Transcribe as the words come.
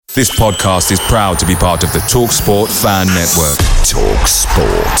This podcast is proud to be part of the TalkSport Fan Network.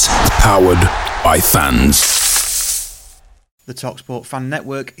 TalkSport. Powered by fans. The TalkSport Fan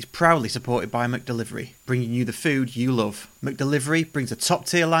Network is proudly supported by McDelivery, bringing you the food you love. McDelivery brings a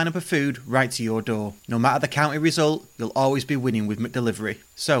top-tier lineup of food right to your door. No matter the county result, you'll always be winning with McDelivery.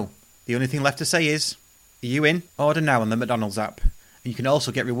 So, the only thing left to say is, are you in? Order now on the McDonald's app. And you can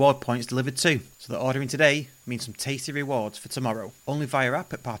also get reward points delivered too. So that ordering today means some tasty rewards for tomorrow. Only via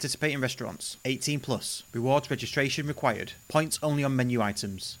app at participating restaurants. 18 plus. Rewards registration required. Points only on menu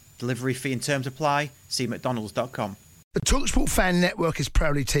items. Delivery fee and terms apply. See mcdonalds.com. The TalkSport Fan Network is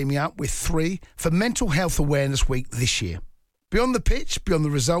proudly teaming up with E03 for Mental Health Awareness Week this year. Beyond the pitch, beyond the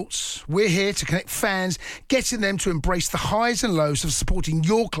results, we're here to connect fans, getting them to embrace the highs and lows of supporting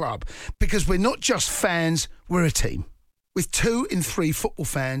your club, because we're not just fans, we're a team. With 2 in 3 football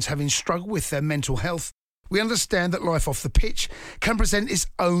fans having struggled with their mental health, we understand that life off the pitch can present its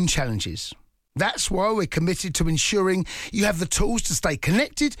own challenges. That's why we're committed to ensuring you have the tools to stay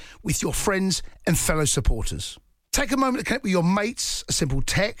connected with your friends and fellow supporters. Take a moment to connect with your mates. A simple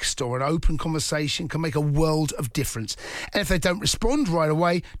text or an open conversation can make a world of difference. And if they don't respond right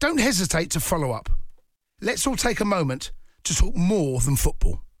away, don't hesitate to follow up. Let's all take a moment to talk more than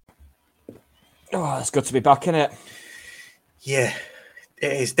football. Oh, it's good to be back, innit? Yeah,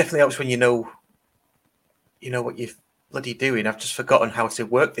 it is. Definitely helps when you know what you're bloody doing. I've just forgotten how to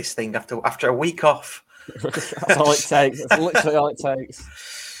work this thing after a week off. That's all it takes. That's literally all it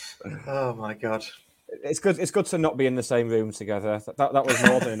takes. Oh my God. It's good to not be in the same room together. That was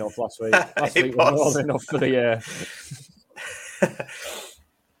more than enough last week. Last week was more than enough for the year.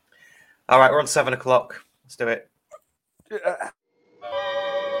 All right, we're on 7 o'clock. Let's do it.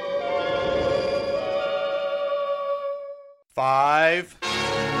 5,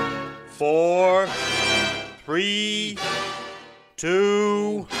 4, 3,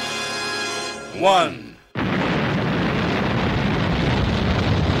 2, 1.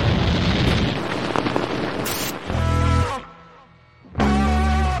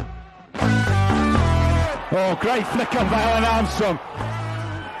 Oh, great flick on by Alan Armstrong.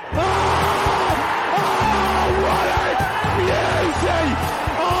 Oh, what a beauty!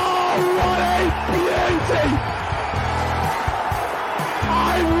 Oh, what a beauty!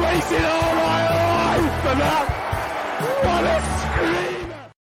 I'm waiting all my life for that! What a screamer!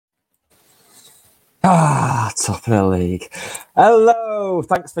 Top of the league. Hello,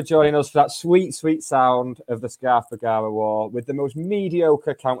 thanks for joining us for that sweet, sweet sound of the Scarf Bagara War with the most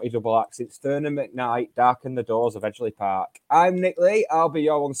mediocre county double act since Thurnham McKnight darkened the doors of Edgeley Park. I'm Nick Lee, I'll be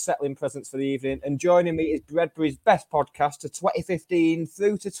your unsettling presence for the evening, and joining me is Bredbury's best podcast to 2015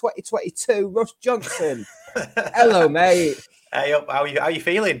 through to 2022, Russ Johnson. Hello, mate. Hey, how are you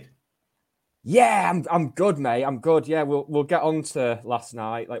feeling? Yeah, I'm good, mate. I'm good. Yeah, we'll get on to last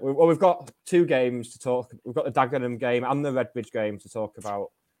night. We've got 2 games to talk. We've got the Dagenham game and the Redbridge game to talk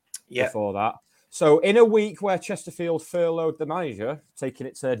about before that. So, in a week where Chesterfield furloughed the manager, taking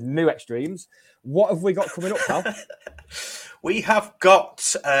it to new extremes, what have we got coming up, pal? We have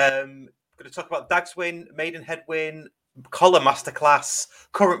got. Going to talk about Dags win, Maidenhead win, Collar masterclass,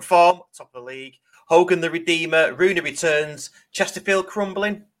 current form, top of the league. Hogan the Redeemer, Rooney returns, Chesterfield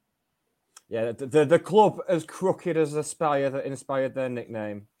crumbling. Yeah, the club as crooked as the spire that inspired their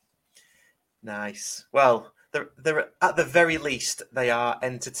nickname. Nice. Well, they're at the very least, they are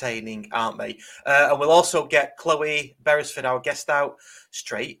entertaining, aren't they? And we'll also get Chloe Beresford, our guest, out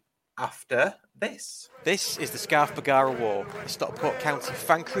straight after this. This is the Scarf Bagara War, a Stockport County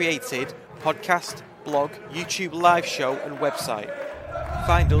fan-created podcast, blog, YouTube live show and website.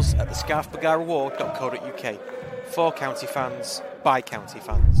 Find us at thescarfbagarawar.co.uk. For county fans, by county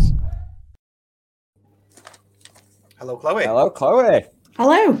fans. Hello, Chloe. Hello, Chloe.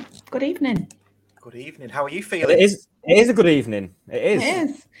 Hello. Good evening. Good evening. How are you feeling? It is a good evening. It is. It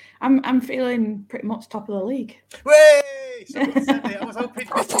is. I'm feeling pretty much top of the league. Way! Someone said it. I was hoping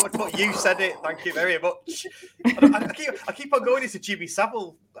someone but you said it. Thank you very much. I keep on going into Jimmy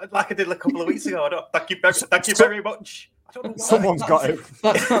Savile like I did a couple of weeks ago. Thank you very much. I don't know why. Someone's got it.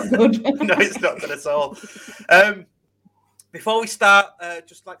 That's not good. No, it's not good at all. Before we start,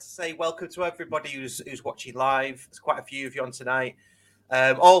 just like to say welcome to everybody who's watching live. There's quite a few of you on tonight.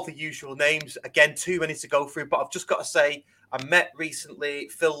 All the usual names. Again, too many to go through, but I've just got to say, I met recently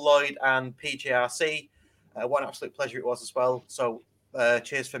Phil Lloyd and PJRC. What an absolute pleasure it was as well. So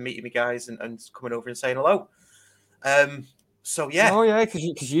cheers for meeting me, guys, and coming over and saying hello. So yeah. Oh yeah,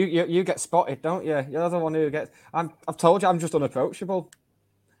 because you get spotted, don't you? You're the one who gets. I've told you, I'm just unapproachable.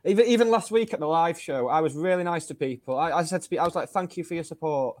 Even last week at the live show, I was really nice to people. I said to people, I was like, "Thank you for your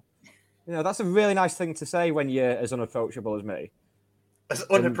support." You know, that's a really nice thing to say when you're as unapproachable as me. as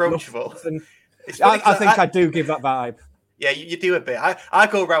unapproachable. I think I do give that vibe. Yeah, you do a bit. I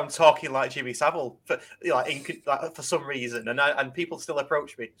go around talking like Jimmy Savile for for some reason, and people still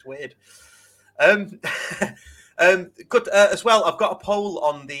approach me. It's weird. Good as well. I've got a poll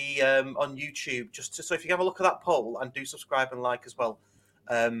on the on YouTube, so if you have a look at that poll and do subscribe and like as well.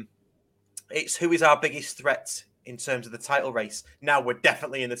 It's who is our biggest threat in terms of the title race. Now we're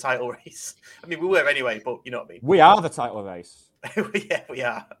definitely in the title race. I mean, we were anyway, but you know what I mean. We are the title race. Yeah, we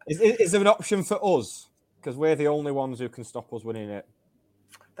are. Is there an option for us? Because we're the only ones who can stop us winning it.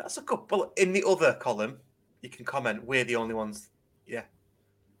 That's a good. Well, in the other column, you can comment. We're the only ones. Yeah.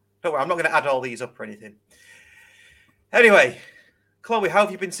 Don't worry, I'm not going to add all these up or anything. Anyway, Chloe, how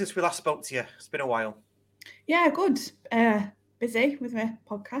have you been since we last spoke to you? It's been a while. Yeah, good. Busy with my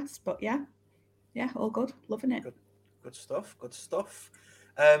podcast, but yeah, all good. Loving it. Good stuff.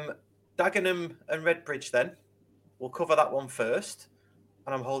 Dagenham and Redbridge then. We'll cover that one first.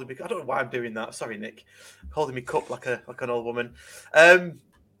 And I'm holding. I don't know why I'm doing that. Sorry, Nick. Holding me cup like an old woman. Dagenham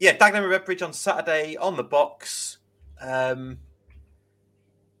and Redbridge on Saturday on the box. 2-0,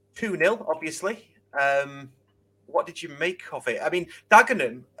 obviously. What did you make of it? I mean,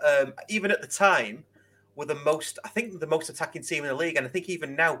 Dagenham, even at the time, were the most attacking team in the league, and I think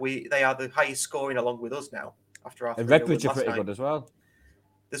even now they are the highest scoring along with us now. After our Redbridge are pretty good as well.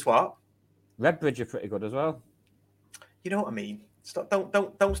 There's what? Redbridge are pretty good as well. You know what I mean? Stop!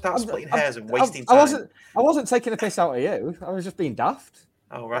 Don't start splitting hairs and wasting time. I wasn't taking a piss out of you. I was just being daft.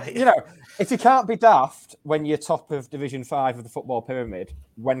 Oh right. You know, if you can't be daft when you're top of Division 5 of the football pyramid,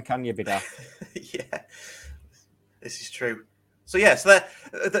 when can you be daft? Yeah, this is true. So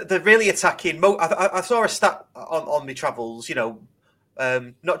they're really attacking. I saw a stat on my travels. You know,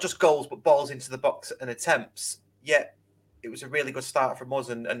 not just goals but balls into the box and attempts. Yet it was a really good start from us,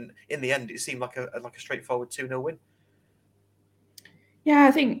 and in the end, it seemed like a straightforward 2-0 win. Yeah,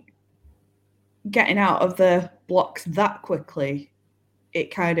 I think getting out of the blocks that quickly, it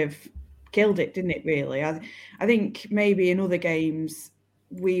kind of killed it, didn't it, really? I think maybe in other games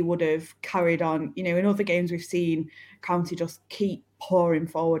we would have carried on. You know, in other games we've seen County just keep pouring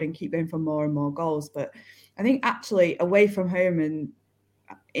forward and keep going for more and more goals. But I think actually away from home and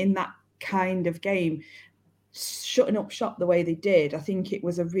in that kind of game, shutting up shop the way they did, I think it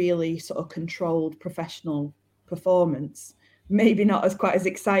was a really sort of controlled, professional performance. Maybe not quite as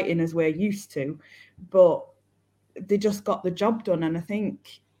exciting as we're used to, but they just got the job done. And I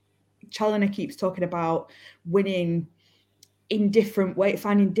think Challoner keeps talking about winning in different ways,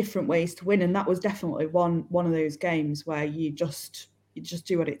 finding different ways to win. And that was definitely one of those games where you just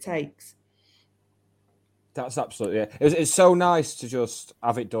do what it takes. That's absolutely it. It's so nice to just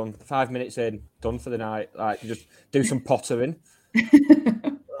have it done. 5 minutes in, done for the night. Like, just do some pottering.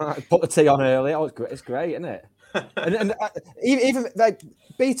 Put the tea on early. Oh, it's great, isn't it? and even like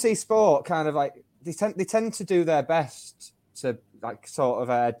BT Sport, kind of like they tend to do their best to like sort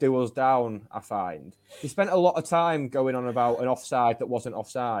of do us down. I find they spent a lot of time going on about an offside that wasn't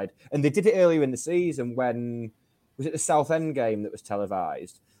offside, and they did it earlier in the season when was it the Southend game that was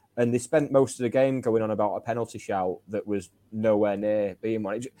televised, and they spent most of the game going on about a penalty shout that was nowhere near being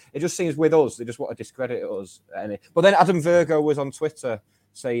one. It just seems with us they just want to discredit us. But then Adam Virgo was on Twitter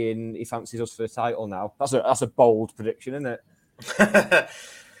saying he fancies us for the title now. That's a bold prediction, isn't it?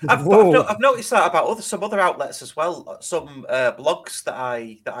 I've noticed that about some other outlets as well. Some blogs that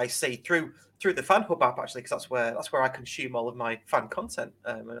I see through the Fan Hub app, actually, because that's where I consume all of my fan content,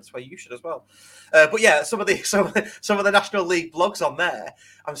 and that's where you should as well. But yeah, some of the National League blogs on there,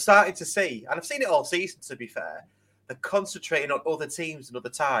 I'm starting to see, and I've seen it all season. To be fair, they're concentrating on other teams and other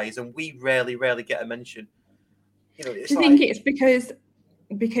ties, and we rarely get a mention. You know, I think it's because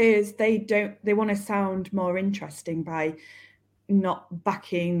they want to sound more interesting by not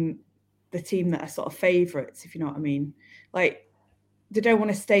backing the team that are sort of favourites, if you know what I mean. Like, they don't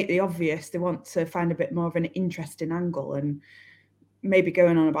want to state the obvious. They want to find a bit more of an interesting angle, and maybe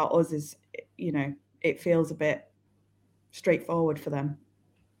going on about us is, you know, it feels a bit straightforward for them.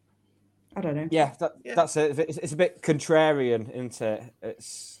 I don't know. Yeah, that's it. It's a bit contrarian, isn't it?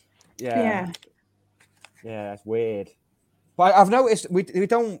 It's yeah, it's weird. But I've noticed we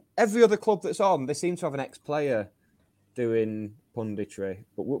don't. Every other club that's on, they seem to have an ex-player doing punditry,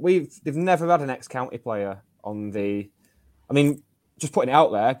 but they've never had an ex-county player on the. I mean, just putting it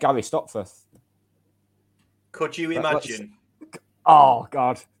out there, Gary Stopforth. Could you imagine? Oh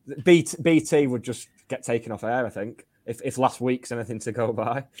God, BT would just get taken off air. I think if last week's anything to go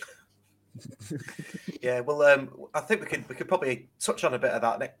by. Yeah, well, I think we could probably touch on a bit of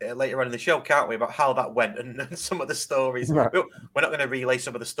that later on in the show, can't we? About how that went and some of the stories. Right. We're not going to relay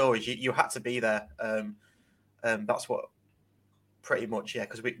some of the stories. You had to be there. That's what pretty much, yeah,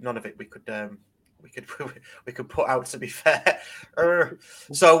 because none of it we could put out, to be fair.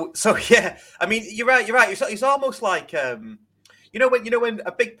 So yeah, I mean, you're right. It's almost like when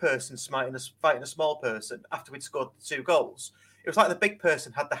a big person's fighting a small person after we'd scored 2 goals. It was like the big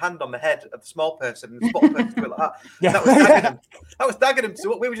person had the hand on the head of the small person, and the small person went like that. Yeah. That was dagging them. That was dagging them.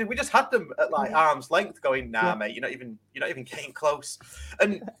 So we just had them at like arm's length, going, "Nah, mate, you're not even getting close."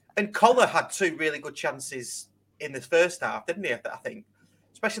 And Collar had 2 really good chances in the first half, didn't he? I think,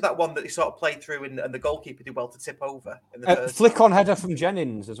 especially that one that he sort of played through, and the goalkeeper did well to tip over. In the first flick on header from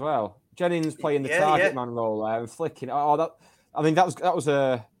Jennings as well. Jennings playing the target man role there and flicking. That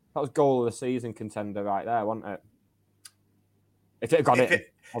was goal of the season contender right there, wasn't it? If it had got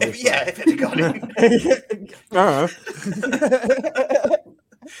it. If it had got it.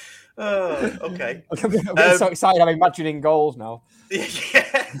 Oh, okay. I'm so excited. I'm imagining goals now. Yeah.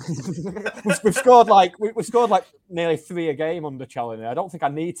 we've scored like nearly 3 a game under Challinor. I don't think I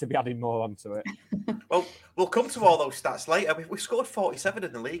need to be adding more onto it. Well, we'll come to all those stats later. We've scored 47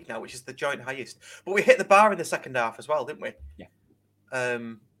 in the league now, which is the joint highest. But we hit the bar in the second half as well, didn't we? Yeah.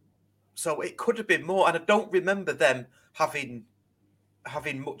 So it could have been more, and I don't remember them having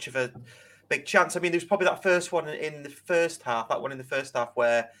much of a big chance. I mean, there's probably that first one in the first half,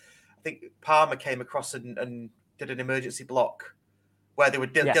 where I think Palmer came across and did an emergency block where they were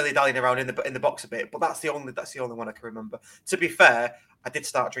dilly-dallying around in the box a bit. But that's the only one I can remember. To be fair, I did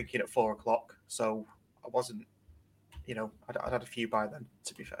start drinking at 4:00, so I wasn't, I'd had a few by then,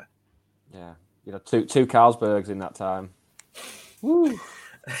 to be fair. Yeah, two Carlsbergs in that time. Woo.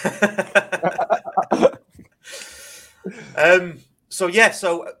 And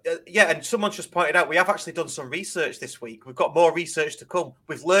someone's just pointed out we have actually done some research this week. We've got more research to come.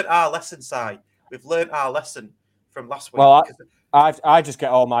 We've learnt our lesson, Si. We've learnt our lesson from last week. Well, I just get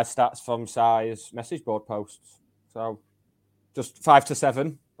all my stats from Si's message board posts. So just 5 to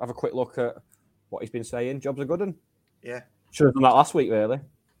 7. Have a quick look at what he's been saying. Jobs are good. And yeah, should have done that last week, really.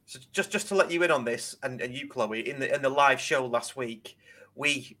 So just to let you in on this, and you, Chloe, in the live show last week,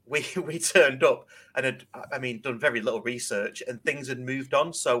 we turned up and had, done very little research, and things had moved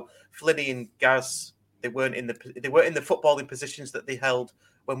on. So Flinny and Gaz, they weren't in the footballing positions that they held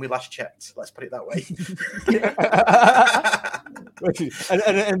when we last checked. Let's put it that way.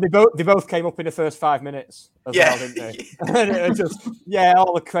 and they both came up in the first 5 minutes as well, didn't they? And it was just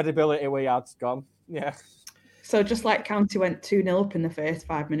all the credibility we had's gone. Yeah. So just like County went 2-0 up in the first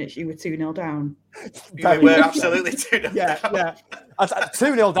 5 minutes, you were 2-0 down. We were absolutely 2-0 down. Yeah.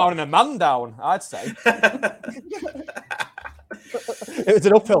 2-0 down and a man down, I'd say. It was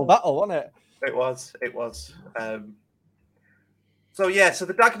an uphill battle, wasn't it? It was. So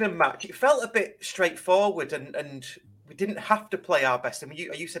the Dagenham match, it felt a bit straightforward, and we didn't have to play our best. I mean,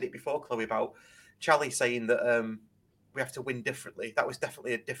 you said it before, Chloe, about Charlie saying that we have to win differently. That was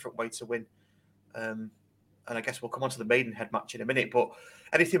definitely a different way to win. And I guess we'll come on to the Maidenhead match in a minute. But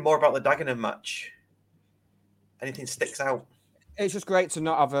anything more about the Dagenham match? Anything sticks out? It's just great to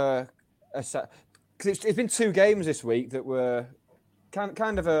not have a set. Because it's been 2 games this week that were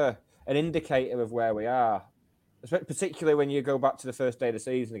kind of an indicator of where we are. Particularly when you go back to the first day of the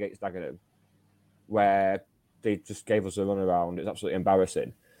season against Dagenham, where they just gave us a run around. It's absolutely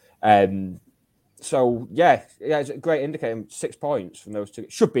embarrassing. So, it's a great indicator. 6 points from those 2.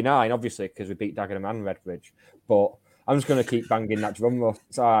 It should be 9, obviously, because we beat Dagenham and Redbridge. But I'm just going to keep banging that drum roll.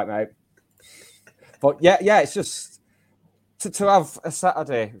 It's all right, mate. But, it's just to have a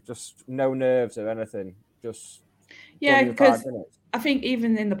Saturday, just no nerves or anything. Just because I think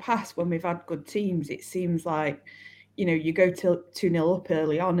even in the past when we've had good teams, it seems like, you go 2-0 up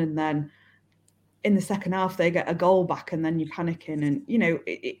early on, and then in the second half they get a goal back, and then you're panicking, and,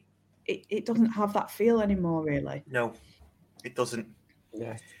 it doesn't have that feel anymore, really. No, it doesn't.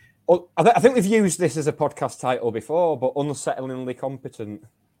 Yeah. Well, I think we've used this as a podcast title before, but unsettlingly competent.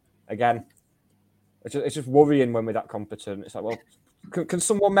 Again, it's just worrying when we're that competent. It's like, well, can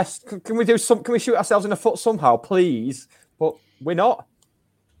someone mess? Can we do some? Can we shoot ourselves in the foot somehow, please? But we're not.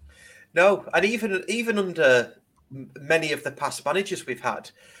 No, and even under many of the past managers we've had.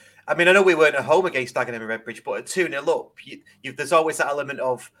 I mean, I know we weren't at home against Dagenham and Redbridge, but at 2-0 up, there's always that element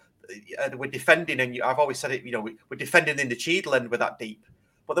of we're defending, and I've always said it. We're defending in the Cheadle end, we're that deep,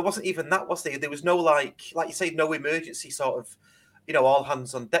 but there wasn't even that, was there? There was no like you say, no emergency sort of, all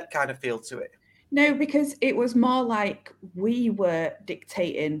hands on deck kind of feel to it. No, because it was more like we were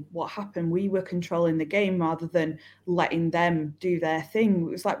dictating what happened. We were controlling the game rather than letting them do their thing.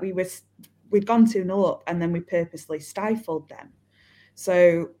 It was like we'd gone 2-0 up, and then we purposely stifled them.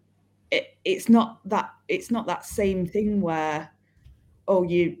 So it's not that same thing where,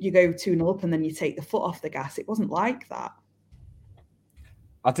 you go 2-0 up and then you take the foot off the gas. It wasn't like that.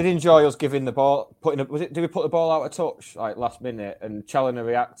 I did enjoy us giving the ball, did we put the ball out of touch like last minute, and Challoner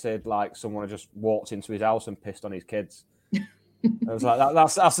reacted like someone had just walked into his house and pissed on his kids. I was like,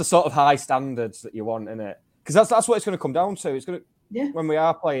 that's the sort of high standards that you want, isn't it? Because that's what it's going to come down to. It's going to, when we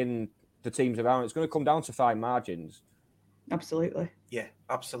are playing the teams around, it's going to come down to fine margins. Absolutely. Yeah,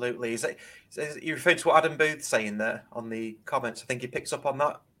 absolutely. Is you referring to what Adam Booth's saying there on the comments? I think he picks up on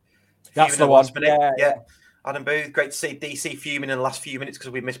that. That's the one. Yeah. Adam Booth, great to see DC fuming in the last few minutes because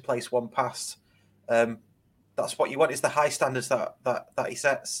we misplaced one pass. That's what you want, is the high standards that he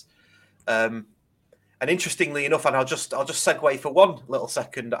sets. And interestingly enough, and I'll just segue for one little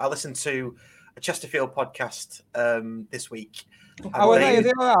second. I listened to a Chesterfield podcast this week. Are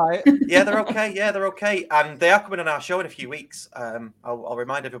they all right? Yeah, they're okay. Yeah, they're okay, and they are coming on our show in a few weeks. I'll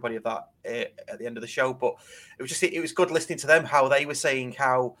remind everybody of that at the end of the show. But it was good listening to them, how they were saying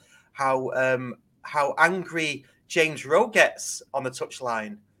how angry James Rowe gets on the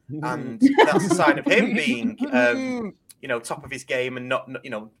touchline, and that's a sign of him being top of his game and not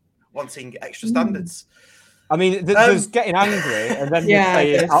wanting extra standards. I mean, there's getting angry, and then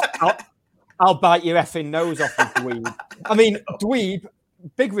saying, I'll bite your effing nose off, you dweeb. I mean, dweeb,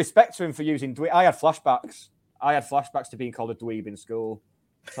 big respect to him for using dweeb. I had flashbacks to being called a dweeb in school.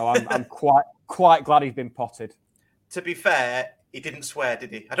 So I'm quite glad he's been potted. To be fair, he didn't swear,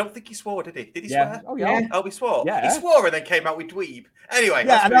 did he? I don't think he swore, did he? Did he swear? Oh, yeah. Oh, he swore? Yeah. He swore and then came out with dweeb. Anyway,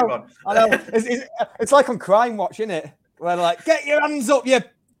 let's move on. I know. It's like on Crime Watch, isn't it? Where they're like, get your hands up, you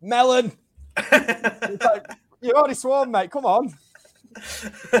melon. It's like, you already sworn, mate. Come on.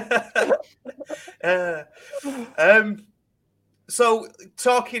 So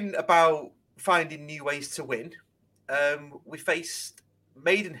talking about finding new ways to win, we faced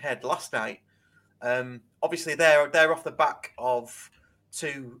Maidenhead last night. Obviously they're off the back of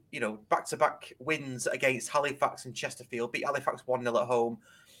two back-to-back wins against Halifax and Chesterfield. Beat Halifax 1-0 at home,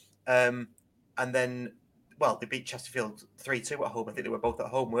 and then they beat Chesterfield 3-2 at home. I think they were both at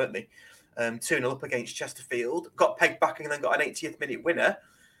home, weren't they? 2-0 up against Chesterfield, got pegged back and then got an 80th minute winner.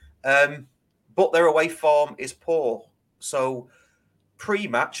 But their away form is poor. So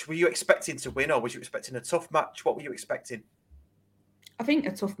pre-match, were you expecting to win, or was you expecting a tough match? What were you expecting? I think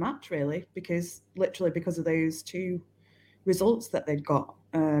a tough match, really, because of those two results that they'd got.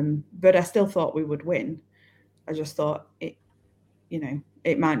 But I still thought we would win. I just thought it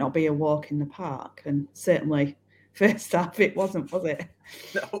might not be a walk in the park, and certainly first half it wasn't, was it?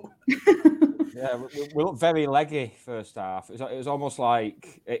 No. Yeah, we looked very leggy first half. It was almost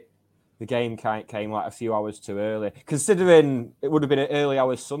like the game came like a few hours too early, considering it would have been an early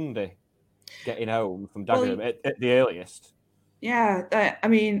hours Sunday getting home from Dagenham at the earliest. Yeah, I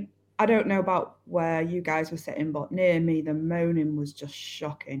mean, I don't know about where you guys were sitting, but near me, the moaning was just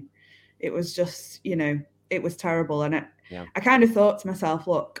shocking. It was just, it was terrible. And I kind of thought to myself,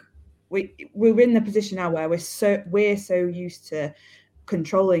 look, we're in the position now where we're so used to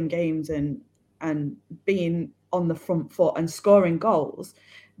controlling games and being on the front foot and scoring goals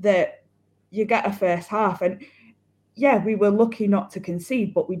that you get a first half. And we were lucky not to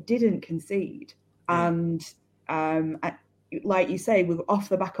concede, but we didn't concede. Yeah. And like you say, we were off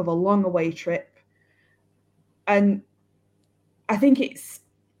the back of a long away trip. And I think it's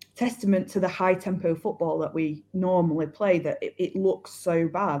testament to the high tempo football that we normally play that it looks so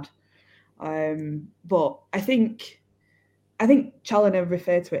bad. But I think Challoner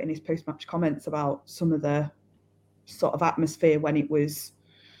referred to it in his post-match comments about some of the sort of atmosphere when it was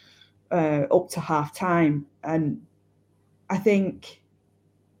up to half time. And I think,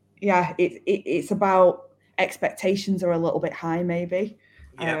 it's about expectations are a little bit high, maybe.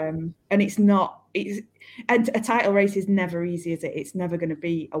 Yeah. And and a title race is never easy, is it? It's never going to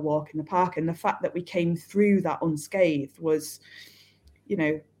be a walk in the park. And the fact that we came through that unscathed was,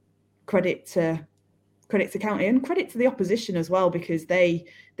 credit to County and credit to the opposition as well, because they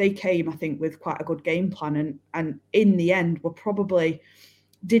came, I think, with quite a good game plan and in the end were probably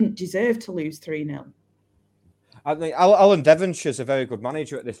didn't deserve to lose 3-0. I think Alan Devonshire's a very good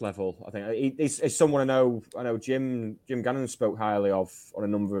manager at this level. I think he's someone I know Jim Gannon spoke highly of on a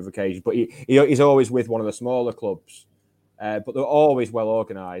number of occasions, but he's always with one of the smaller clubs, but they're always well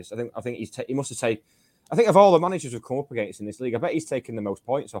organised. I think he must have taken. I think of all the managers we've come up against in this league, I bet he's taken the most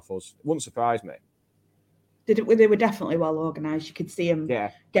points off us. It wouldn't surprise me. They were definitely well organised. You could see them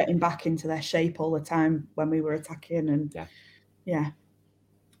getting back into their shape all the time when we were attacking, and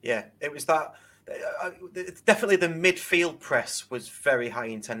it was that. Definitely, the midfield press was very high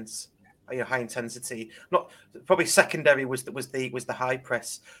intensity. Not probably secondary was the high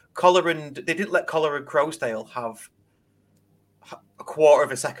press. They didn't let Collar and Croasdale have a quarter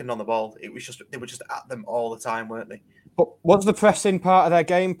of a second on the ball. It was just they were just at them all the time, weren't they? But was the pressing part of their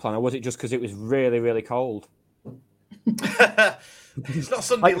game plan, or was it just because it was really, really cold? It's not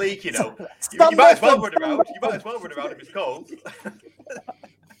Sunday League, you know. You Stand might up as well and run stand around. up. You might as well run around if it's cold.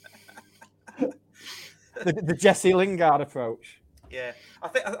 The Jesse Lingard approach. Yeah, I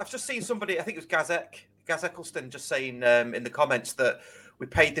think I've just seen somebody. I think it was Gaz Eccleston, just saying in the comments that we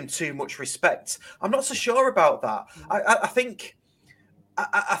paid them too much respect. I'm not so sure about that. I think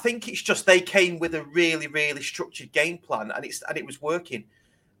it's just they came with a really, really structured game plan, and it was working.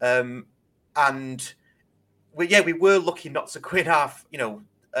 And we were lucky not to go in half, 1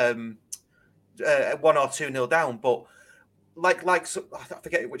 or 2-0 down. But so, I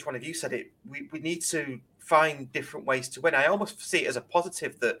forget which one of you said it. We need to find different ways to win. I almost see it as a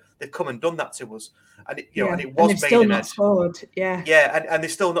positive that they've come and done that to us, and it was and they've still not scored. And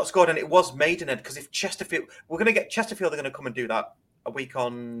they've still not scored, and it was Maidenhead, because if Chesterfield, we're going to get Chesterfield, they're going to come and do that a week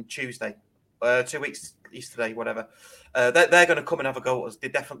on Tuesday, 2 weeks yesterday, whatever. They're going to come and have a go at us. They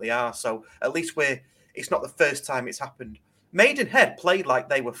definitely are. So at least it's not the first time it's happened. Maidenhead played like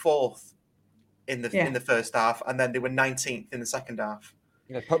they were fourth in the first half, and then they were 19th in the second half.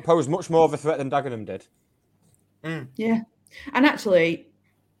 Yeah, posed much more of a threat than Dagenham did. Yeah, and actually,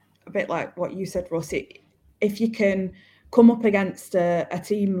 a bit like what you said, Ross, if you can come up against a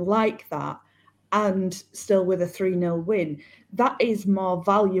team like that and still with a 3-0 win, that is more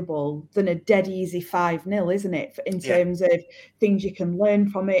valuable than a dead easy 5-0, isn't it? In terms of things you can learn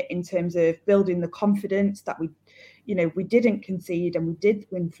from it, in terms of building the confidence that we didn't concede and we did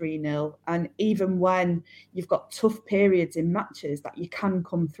win 3-0. And even when you've got tough periods in matches, that you can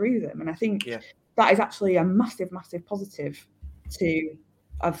come through them. And I think that is actually a massive, massive positive to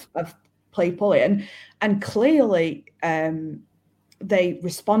have played poorly. And clearly they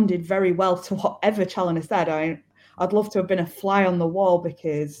responded very well to whatever Challoner said. I'd love to have been a fly on the wall,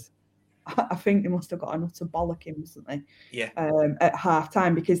 because I think they must have got an utter bollocking, mustn't they? Yeah. At half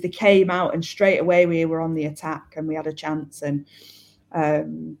time, because they came out and straight away we were on the attack and we had a chance. And I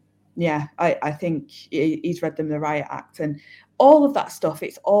think he's read them the riot act, and all of that stuff.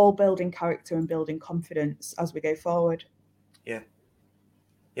 It's all building character and building confidence as we go forward. Yeah,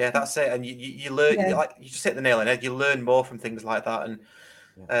 that's it. And you learn, you just hit the nail on the head. You learn more from things like that. And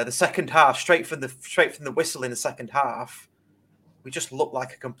the second half, straight from the whistle in the second half, we just looked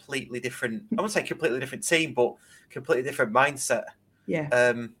like a completely different, I wouldn't say completely different team, but completely different mindset. Yeah.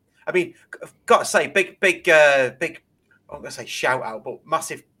 I mean, I've got to say, big, I'm going to say shout out, but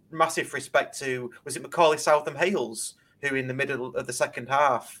massive respect to, was it Macaulay Southam Hales, who in the middle of the second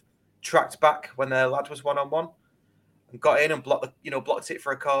half tracked back when their lad was 1-on-1 and got in and blocked it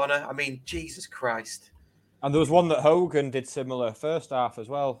for a corner. I mean, Jesus Christ. And there was one that Hogan did similar first half as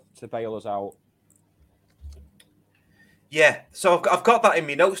well to bail us out. Yeah, so I've got that in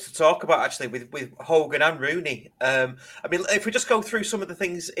my notes to talk about, actually, with Hogan and Rooney. I mean, if we just go through some of the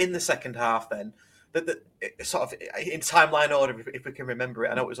things in the second half, then that sort of in timeline order, if we can remember it.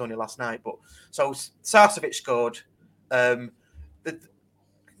 I know it was only last night, but so Sarcevic scored, the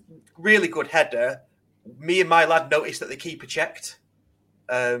really good header. Me and my lad noticed that the keeper checked.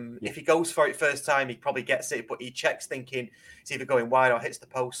 If he goes for it first time, he probably gets it, but he checks thinking it's either going wide or hits the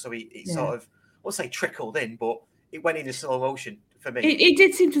post. So he sort of, I won't say trickled in, but it went in slow motion for me. It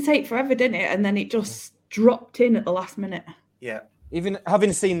did seem to take forever, didn't it? And then it just dropped in at the last minute. Yeah. Even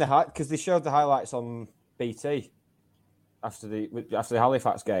having seen because they showed the highlights on BT after the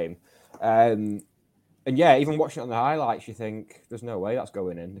Halifax game. And even watching it on the highlights, you think there's no way that's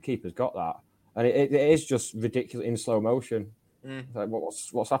going in. The keeper's got that. And it is just ridiculous in slow motion. Like,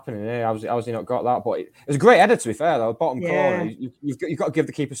 what's happening here? How's he not got that? But it was a great header, to be fair, though. Bottom corner. You've got to give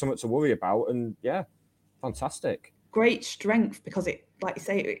the keeper something to worry about. And fantastic. Great strength, because it, like you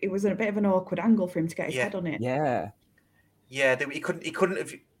say, it was a bit of an awkward angle for him to get his head on it. Yeah. Yeah, he couldn't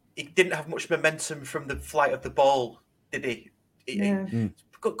have. He didn't have much momentum from the flight of the ball, did he?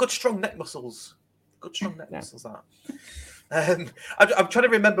 Good strong neck muscles. Good strong neck muscles. That. I'm trying to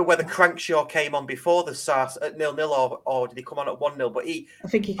remember whether Crankshaw came on before the SARS at 0-0 or did he come on at 1-0? But I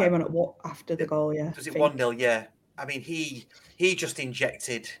think he came on at after the goal. Yeah. Was it 1-0? Yeah. I mean, he just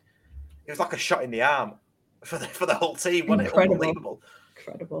injected. It was like a shot in the arm for the whole team. Wasn't it? Unbelievable.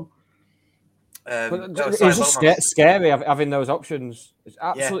 Incredible. It's just scary having those options. It's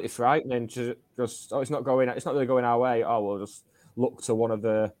absolutely frightening to just, it's not really going our way. Oh, we'll just look to one of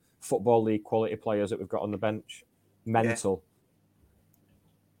the Football League quality players that we've got on the bench. Mental.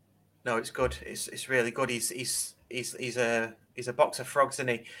 No, it's good. It's really good. He's a box of frogs, isn't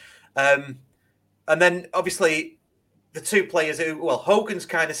he? And then obviously the two players Hogan's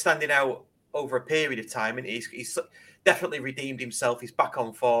kind of standing out over a period of time, and he's definitely redeemed himself. He's back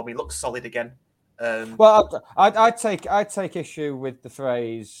on form. He looks solid again. Well, I'd take issue with the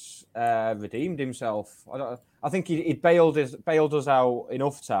phrase "redeemed himself." I think he bailed us out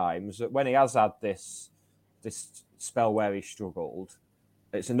enough times that when he has had this spell where he struggled,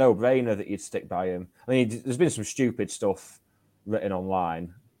 it's a no-brainer that you'd stick by him. I mean, there's been some stupid stuff written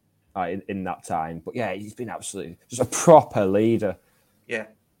online in that time, but yeah, he's been absolutely just a proper leader. Yeah,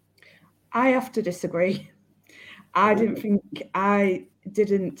 I have to disagree. I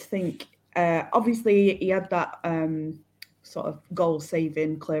didn't think. Obviously, he had that sort of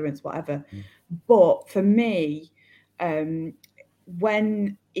goal-saving clearance, whatever. But for me,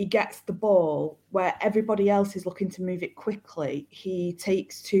 when he gets the ball where everybody else is looking to move it quickly, he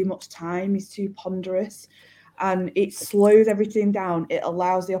takes too much time. He's too ponderous, and it slows everything down. It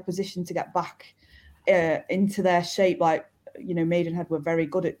allows the opposition to get back into their shape. Like, Maidenhead were very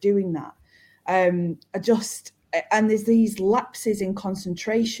good at doing that. And there's these lapses in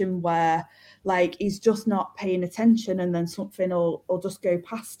concentration where, like, he's just not paying attention, and then something will just go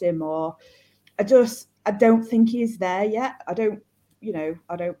past him. Or I don't think he's there yet. I don't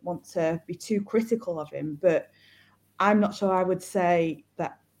want to be too critical of him, but I'm not sure I would say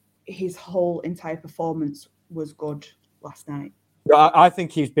that his whole entire performance was good last night. I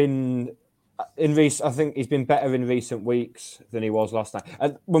think he's been better in recent weeks than he was last night.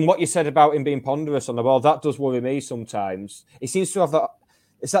 And when what you said about him being ponderous on the ball, that does worry me sometimes. He seems to have that.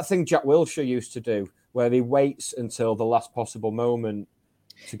 It's that thing Jack Wilshere used to do, where he waits until the last possible moment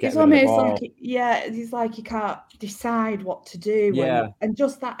to get rid of the ball. He's like he can't decide what to do. Yeah. And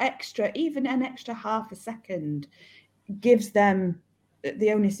just that even an extra half a second gives them,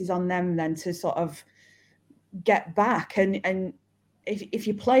 the onus is on them then to sort of get back. And if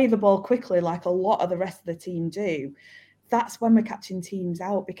you play the ball quickly, like a lot of the rest of the team do, that's when we're catching teams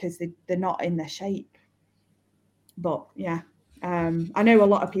out, because they're not in their shape. But yeah, I know a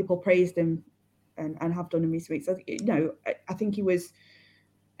lot of people praised him and have done in recent weeks. I think he was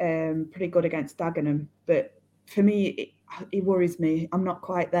pretty good against Dagenham, but for me, it worries me. I'm not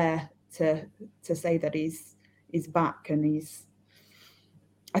quite there to say that he's back, and he's.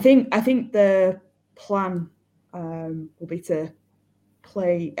 I think the plan will be to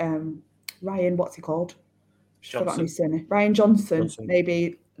play Ryan. What's he called? Forgotten his surname. Ryan Johnson,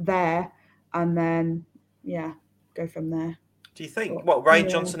 maybe there, and then go from there. Do you think Ryan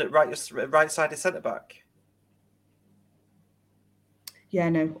Johnson at right side of centre back? Yeah,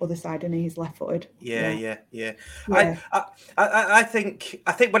 no, other side, and he's left-footed. Yeah. I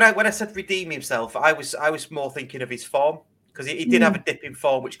think when I said redeem himself, I was more thinking of his form, because he did have a dip in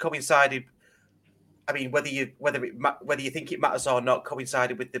form, which coincided. I mean, whether you think it matters or not,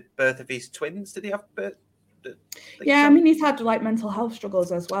 coincided with the birth of his twins. Did he have birth? I mean, he's had like mental health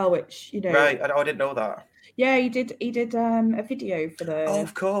struggles as well, which Right, I didn't know that. Yeah, he did a video for the. Oh,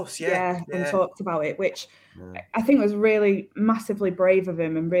 of course, yeah. And talked about it, which I think was really massively brave of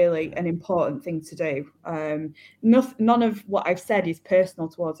him and really an important thing to do. None of what I've said is personal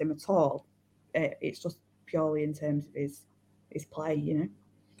towards him at all. It's just purely in terms of his play,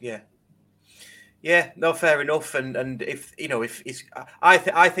 Yeah, no, fair enough. And if he's,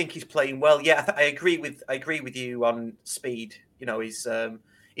 I think he's playing well. Yeah, I agree with you on speed. He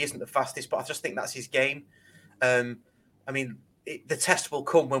isn't the fastest, but I just think that's his game. I mean, the test will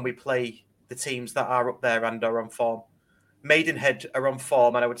come when we play the teams that are up there and are on form. Maidenhead are on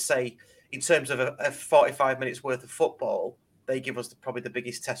form, and I would say, in terms of a 45 minutes worth of football, they give us probably the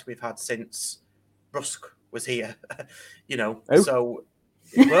biggest test we've had since Rusk was here. So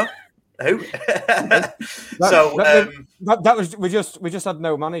well. Who? That was we just had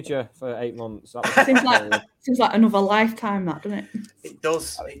no manager for 8 months. Seems like another lifetime, that, doesn't it? It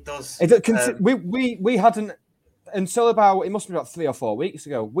does. We hadn't until about, it must be about 3 or 4 weeks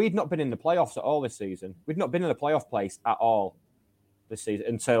ago. We'd not been in the playoffs at all this season. We'd not been in a playoff place at all this season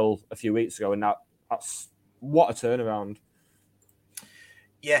until a few weeks ago, and that's what a turnaround.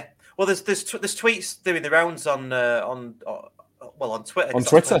 Yeah. Well, there's tweets doing the rounds on Twitter. On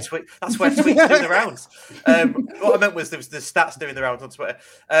Twitter. That's where tweets do the rounds. What I meant was there was the stats doing the rounds on Twitter.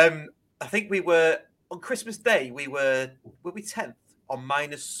 I think we were on Christmas Day. Were we 10th on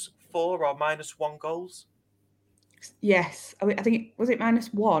 -4 or -1 goals? Yes, I think was it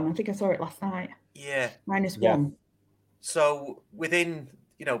 -1. I think I saw it last night. Yeah, -1. So within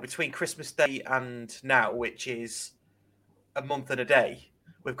between Christmas Day and now, which is a month and a day,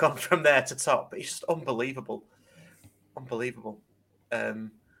 we've gone from there to top. It's just unbelievable. But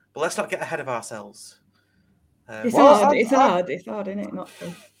let's not get ahead of ourselves. It's hard, isn't it? Not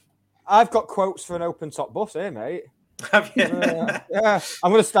to. I've got quotes for an open top bus here, mate. Have you? Yeah,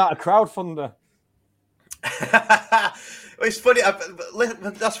 I'm going to start a crowdfunder. It's funny.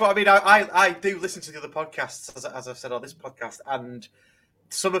 That's what I mean. I do listen to the other podcasts, as I've said on this podcast, and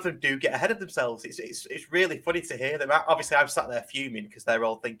some of them do get ahead of themselves. It's really funny to hear them. Obviously, I'm sat there fuming because they're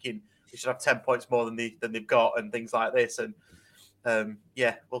all thinking we should have 10 points more than they've got and things like this. And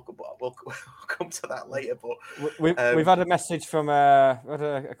we'll come to that later. But we've had a message from a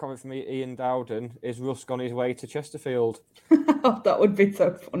comment from Ian Dowden. Is Rusk on his way to Chesterfield? That would be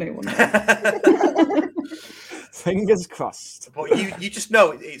so funny, wouldn't it? Fingers crossed. But you just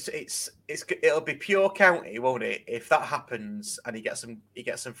know it'll be pure county, won't it? If that happens and he gets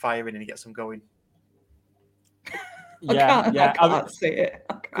some firing and he gets some going. I can't see it.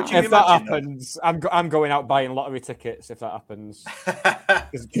 If that happens, I'm going out buying lottery tickets. If that happens,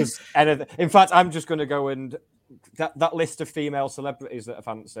 because in fact, I'm just going to go and that list of female celebrities that I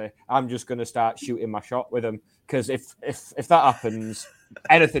fancy. I'm just going to start shooting my shot with them because if that happens,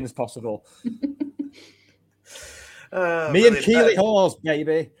 anything's possible. Me and Keely Hawes,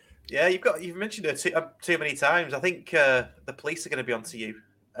 baby. Yeah, you've mentioned her too many times. I think the police are going to be onto you.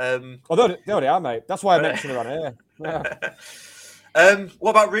 They already are, mate. That's why I mentioned her on here. Yeah.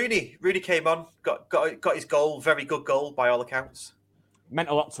 What about Rooney? Rooney came on, got his goal, very good goal by all accounts. Meant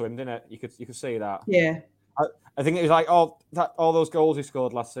a lot to him, didn't it? You could see that. Yeah. I think it was like all those goals he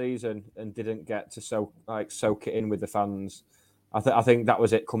scored last season and didn't get to soak it in with the fans. I think that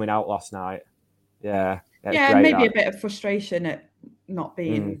was it coming out last night. Yeah. Yeah, maybe a bit of frustration at not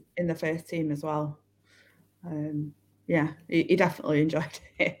being in the first team as well. He definitely enjoyed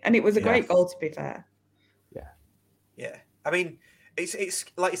it, and it was a great goal, to be fair. Yeah. I mean, it's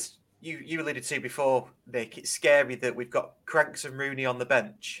like you alluded to before, Nick. It's scary that we've got Cranks and Rooney on the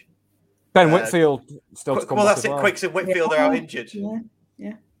bench. Ben Whitfield still to come back that's as it. well. Quicks and Whitfield are out injured.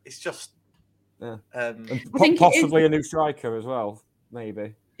 Yeah. It's just and possibly a new striker as well,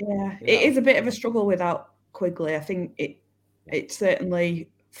 maybe. Yeah, it is a bit of a struggle without Quigley. I think it certainly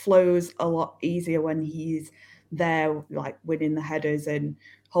flows a lot easier when he's there, like winning the headers and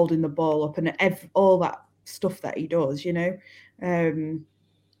holding the ball up and all that stuff that he does, you know.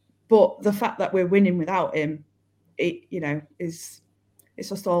 But the fact that we're winning without him, it's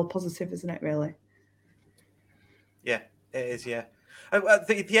just all positive, isn't it? Really? Yeah, it is. Yeah,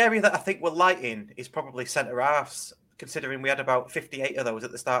 the area that I think we're light in is probably centre halves. Considering we had about 58 of those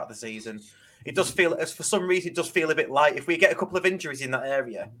at the start of the season, it does feel, as for some reason, it does feel a bit light. If we get a couple of injuries in that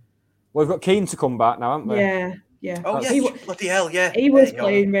area, we've got Keane to come back now, haven't we? Yeah. Oh bloody hell, yeah. He was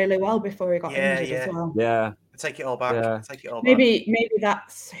playing really well before he got injured as well. Yeah. I take it all back. Yeah. Maybe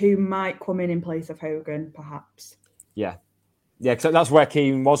that's who might come in place of Hogan, perhaps. Yeah, because that's where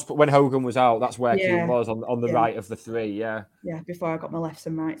Keane was when Hogan was out. That's where Keane was on the right of the three. Yeah. Yeah. Before I got my lefts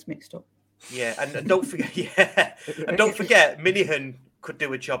and rights mixed up. Yeah, and don't forget, Minihan could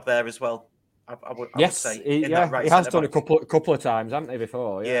do a job there as well. I would say. He has done a couple of times, haven't he,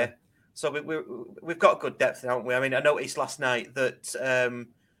 before? Yeah. So we've got good depth, haven't we? I mean, I noticed last night that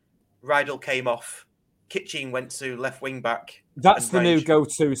Rydell came off, Kitchen went to left wing back. That's the new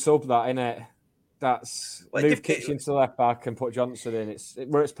go-to sub, that, isn't it? That's move Kitchen to left back and put Johnson in. It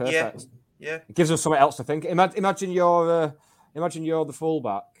works perfect. Yeah. It gives us something else to think. Imagine you're the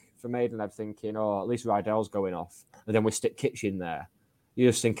fullback for Maidenhead thinking, at least Rydell's going off, and then we stick Kitchen there. You're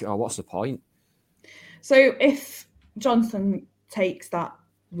just thinking, what's the point? So if Johnson takes that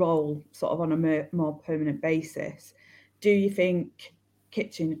role sort of on a more permanent basis, do you think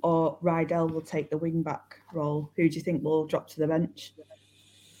Kitchen or Rydell will take the wing back role? Who do you think will drop to the bench?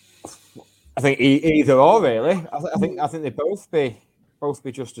 I think either or, really. I think they both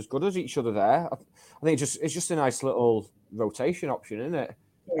be just as good as each other there. I think it's just a nice little rotation option, isn't it?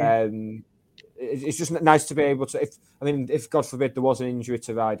 Yeah. It's just nice to be able to. If God forbid there was an injury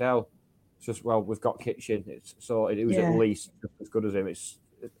to Rydell, it's just we've got Kitchen. It was at least as good as him.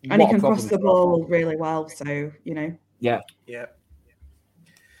 And he can cross the ball really well, so you know. Yeah.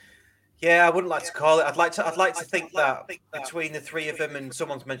 I wouldn't like to call it. I'd like to think that between the three of them, and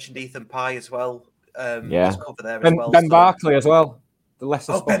someone's mentioned Ethan Pye as well. There's cover there as well. Ben Barkley as well. The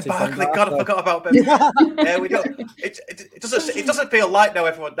lesser Ben Barkley. God, I forgot about Ben. Yeah, we don't. It doesn't feel like now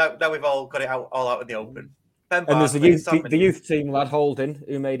we've all got it all out in the open. Ben Barkley, and there's the youth team lad Holden,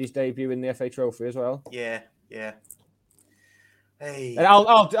 who made his debut in the FA Trophy as well. Yeah. Hey, and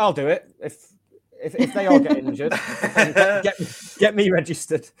I'll do it if they all get injured. get me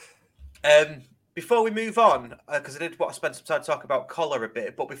registered. Before we move on, because I did want to spend some time talking about Collar a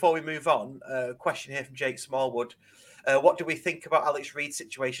bit, but before we move on, a question here from Jake Smallwood. What do we think about Alex Reid's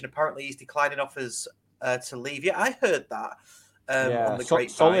situation? Apparently, he's declining offers to leave. Yeah, I heard that. On the grapevine.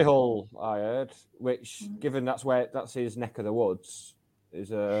 Solihull, I heard. Which, given that's his neck of the woods,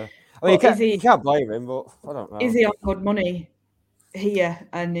 You can't blame him, but I don't know. Is he on good money here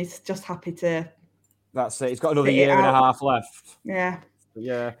and he's just happy to... That's it. He's got another year and a half left. Yeah.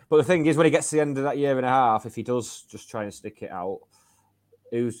 Yeah. But the thing is, when he gets to the end of that year and a half, if he does just try and stick it out,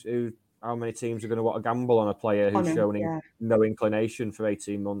 how many teams are going to want to gamble on a player who's shown no inclination for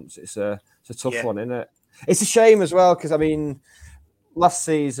 18 months? It's a tough one, isn't it? It's a shame as well, because, I mean, last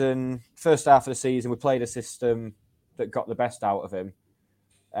season, first half of the season, we played a system that got the best out of him.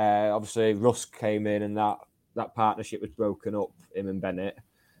 Obviously, Rusk came in and that partnership was broken up, him and Bennett.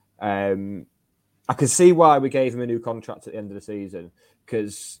 I can see why we gave him a new contract at the end of the season,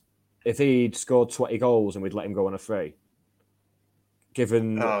 because if he'd scored 20 goals and we'd let him go on a free,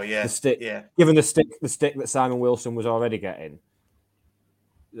 given the stick that Simon Wilson was already getting,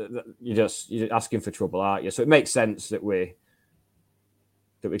 you're asking for trouble, aren't you? So it makes sense that we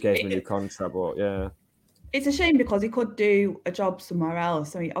gave him a new contract. But yeah, it's a shame because he could do a job somewhere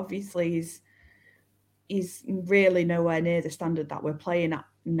else. I mean, obviously he's really nowhere near the standard that we're playing at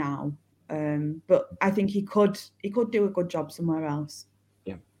now. But I think he could do a good job somewhere else.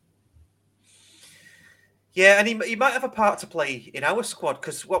 Yeah, and he might have a part to play in our squad,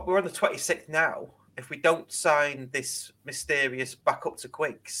 because we're on the 26th now. If we don't sign this mysterious backup to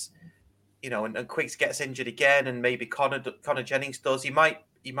Quiggs, and Quiggs gets injured again, and maybe Connor Jennings does, he might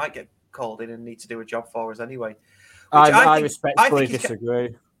get called in and need to do a job for us anyway. I respectfully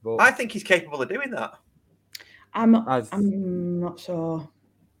disagree. But I think he's capable of doing that. I'm not sure.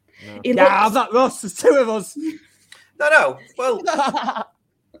 No. How's that, Ross? There's two of us. No. Well,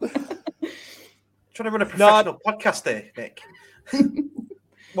 trying to run a professional podcast here, Nick.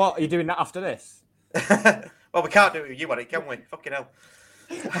 What, are you doing that after this? Well, we can't do it with you on it, can we? Fucking hell.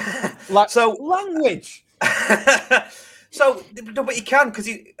 Language. But he can, because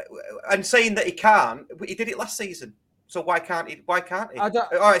and saying that he can't, he did it last season. So why can't he?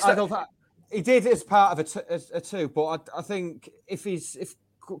 He did as part of a two, but I think if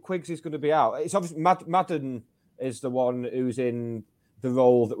Quiggs is going to be out, it's obviously Madden is the one who's in the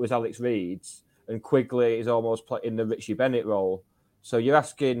role that was Alex Reed's, and Quigley is almost in the Richie Bennett role. So you're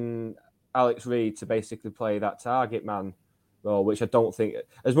asking Alex Reed to basically play that target man role, which I don't think,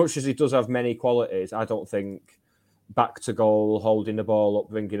 as much as he does have many qualities, I don't think back to goal, holding the ball up,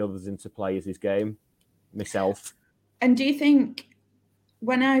 bringing others into play is his game, myself. And do you think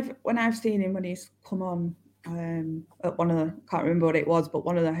when I've seen him when he's come on at one of the, can't remember what it was, but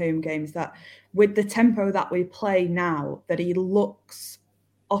one of the home games, that with the tempo that we play now, that he looks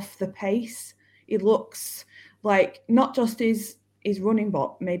off the pace. He looks like not just his running,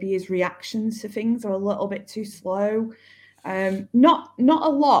 but maybe his reactions to things are a little bit too slow. Not a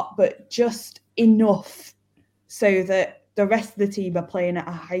lot, but just enough so that the rest of the team are playing at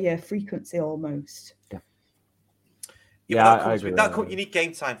a higher frequency almost. I agree. You need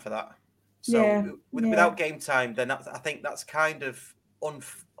game time for that. So without game time, then I think that's kind of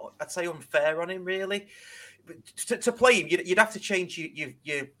I'd say unfair on him, really. To play him, you'd have to change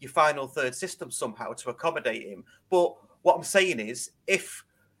your final third system somehow to accommodate him. But what I'm saying is, if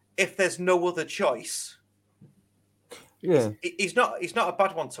there's no other choice, he's not a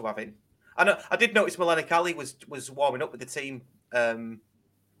bad one to have in. I did notice Melanik Ali was warming up with the team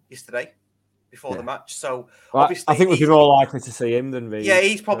yesterday before the match. So obviously, I think we'd be more likely to see him than Reed. Yeah,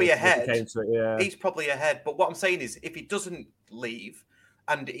 he's probably ahead. He's probably ahead. But what I'm saying is, if he doesn't leave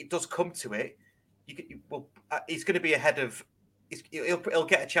and it does come to it, he's going to be ahead of. He'll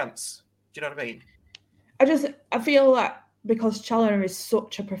get a chance. Do you know what I mean? I feel that because Challoner is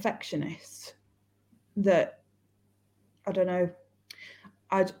such a perfectionist that I don't know.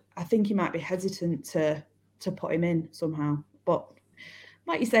 I think he might be hesitant to put him in somehow. But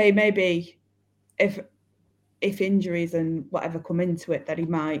like you say, maybe if injuries and whatever come into it, that he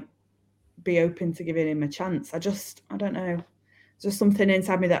might be open to giving him a chance. I don't know. There's just something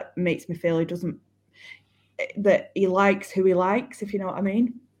inside me that makes me feel that he likes who he likes, if you know what I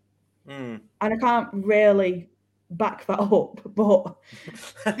mean. And I can't really back that up, but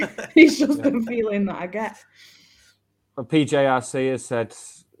it's just a feeling that I get. PJRC has said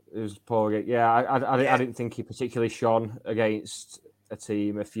it was poor. Yeah, I didn't think he particularly shone against a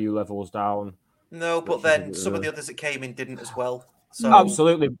team a few levels down. No, but then some of the others that came in didn't as well. So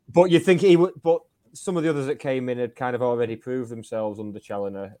absolutely, but you think he would? But some of the others that came in had kind of already proved themselves under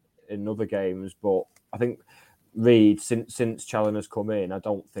Challoner in other games. But I think Reed, since Challoner's come in, I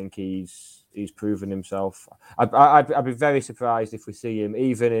don't think he's proven himself. I'd be very surprised if we see him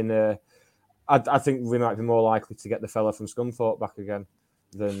even in a. I think we might be more likely to get the fella from Scunthorpe back again.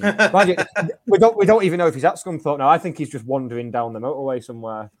 Than we don't even know if he's at Scunthorpe now. I think he's just wandering down the motorway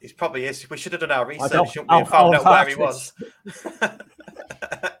somewhere. He probably is. We should have done our research, shouldn't we, and found out where he was.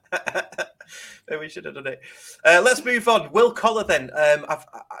 We should have done it. Let's move on. Will Collar, then.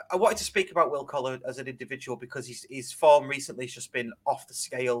 I wanted to speak about Will Collar as an individual because his form recently has just been off the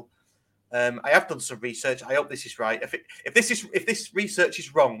scale. I have done some research. I hope this is right. If this research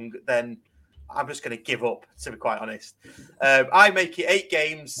is wrong, then I'm just going to give up, to be quite honest. I make it 8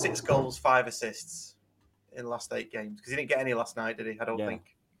 games, 6 goals, 5 assists in the last 8 games because he didn't get any last night, did he? I don't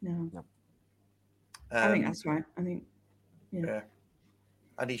think. No. I think that's right. I think. Yeah.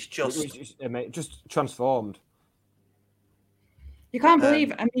 And he's just transformed. You can't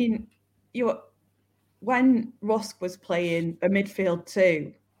believe. I mean, when Rusk was playing a midfield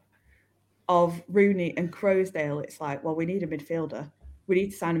 2 of Rooney and Crowsdale, it's like, well, we need a midfielder. We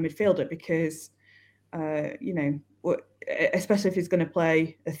need to sign a midfielder because, especially if he's going to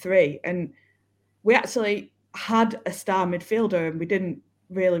play a 3. And we actually had a star midfielder and we didn't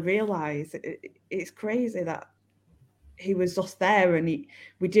really realise. It's crazy that he was just there and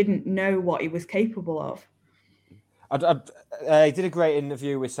we didn't know what he was capable of. I did a great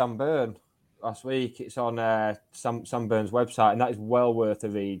interview with Sam Byrne last week. It's on Sam Byrne's website, and that is well worth a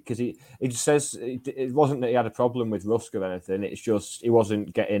read because he just says it wasn't that he had a problem with Rusk or anything. It's just he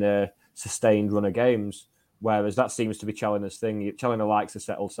wasn't getting a sustained run of games. Whereas that seems to be Challiner's thing. Challiner likes a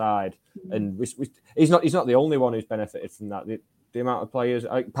settled side, and he's not the only one who's benefited from that. The amount of players,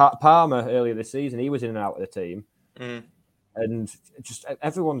 like Palmer earlier this season, he was in and out of the team. And just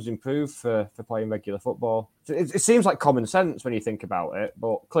everyone's improved for playing regular football. It seems like common sense when you think about it,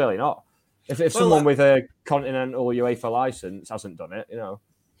 but clearly not. If someone with a continental UEFA license hasn't done it,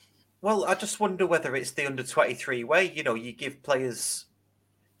 Well, I just wonder whether it's the under-23 way. You give players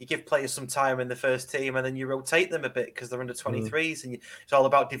some time in the first team and then you rotate them a bit because they're under-23s, and it's all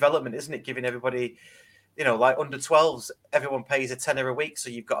about development, isn't it? Giving everybody, like under-12s, everyone pays a tenner a week, so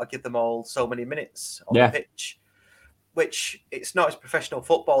you've got to give them all so many minutes on the pitch. Which it's not as professional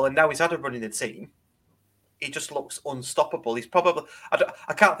football, and now he's had a run in the team. He just looks unstoppable. He's probably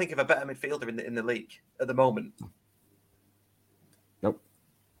I can't think of a better midfielder in the league at the moment.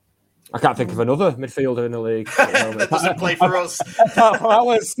 I can't think of another midfielder in the league at the moment. That doesn't play for us.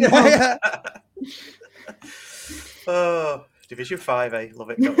 Ours. Oh, Division 5, eh? Love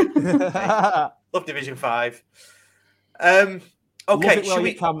it. Love Division 5. Okay, love it while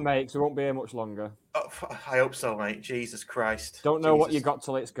you can, mate, so it won't be here much longer. Oh, I hope so, mate. Jesus Christ. Don't know what you got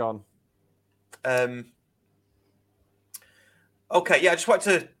till it's gone. Okay, yeah, I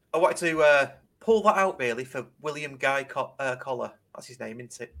wanted to pull that out really for William Guy Collar. That's his name,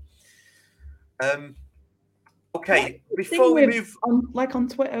 isn't it? Okay, before we move on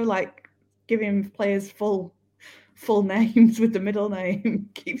Twitter, giving players full names with the middle name.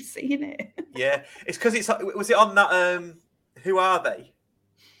 Keep seeing it. Yeah, it's because was it on that Who Are They?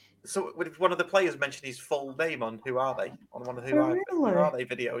 So one of the players mentioned his full name on Who Are They on one of Who Are They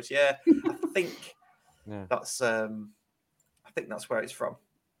videos. Yeah, I think that's where it's from.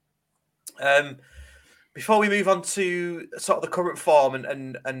 Before we move on to sort of the current form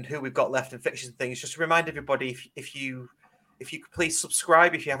and who we've got left and fixtures and things, just to remind everybody, if you could please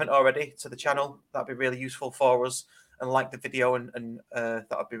subscribe if you haven't already to the channel, that'd be really useful for us, and like the video and that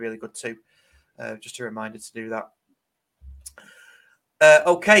would be really good too. Just a reminder to do that.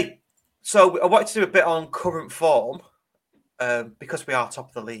 Okay, so I wanted to do a bit on current form because we are top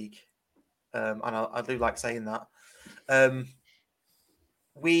of the league, and I do like saying that.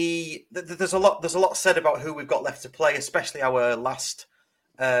 There's a lot said about who we've got left to play, especially our last.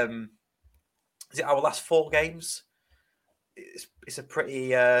 Is it our last 4 games? It's a pretty.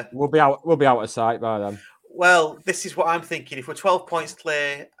 We'll be out of sight by then. Well, this is what I'm thinking. If we're 12 points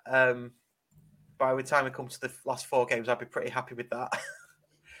clear, by the time we come to the last 4 games, I'd be pretty happy with that.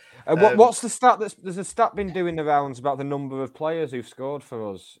 What's the stat? There's a stat been doing the rounds about the number of players who've scored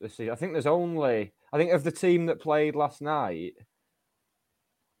for us this season. I think of the team that played last night,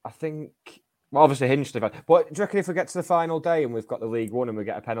 obviously Hinchcliffe. But do you reckon if we get to the final day and we've got the League One and we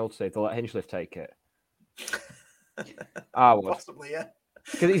get a penalty, they'll let Hinchcliffe take it? I would. Possibly, yeah.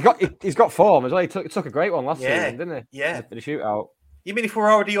 Because he's got form as well. He took a great one last season, didn't he? Yeah. In the shootout. You mean if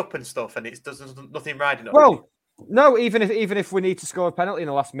we're already up and stuff and it does nothing riding on? Well, no. Even if we need to score a penalty in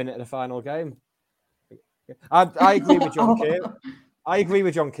the last minute of the final game, I agree with John Kieran. I agree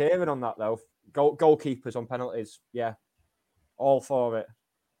with John Kieran on that though. Goalkeepers on penalties, yeah, all for it.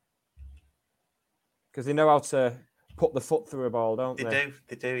 Because they know how to put the foot through a ball, don't they?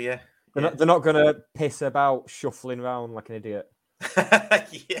 They do, yeah. They're not going to piss about shuffling around like an idiot.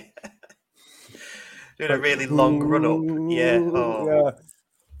 Yeah. Doing a really long run up. Yeah. Oh.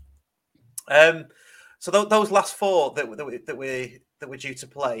 Yeah. So those last 4 that that we're due to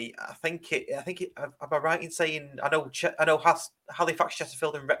play, I think it. Am I right in saying I know Halifax,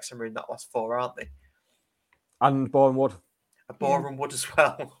 Chesterfield, and Wrexham are in that last four, aren't they? And Bournemouth. Boreham Wood as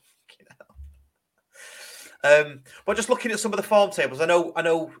well. But just looking at some of the form tables, I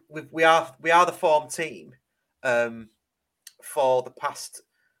know we are the form team for the past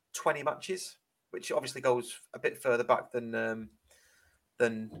 20 matches, which obviously goes a bit further back than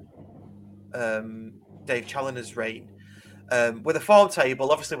Dave Challoner's reign. With the form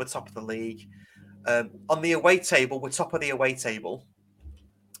table, obviously we're top of the league. On the away table, we're top of the away table.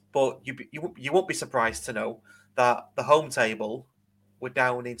 But you won't be surprised to know that the home table, we're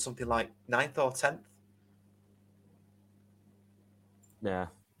down in something like 9th or 10th. Yeah,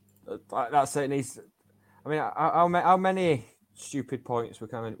 that's it. I mean, how many stupid points we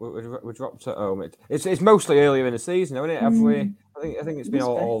dropped at home? It's mostly earlier in the season, isn't it? I think it's been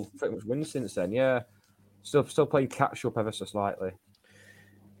all pretty much wins since then. Yeah, still playing catch up ever so slightly.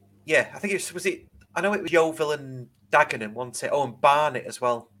 Yeah, I think I know it was Yeovil and Dagenham, wasn't it? Oh, and Barnet as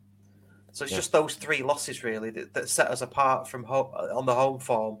well. So it's just those three losses really that set us apart from on the home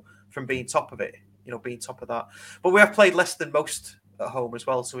form from being top of it. Being top of that. But we have played less than most at home as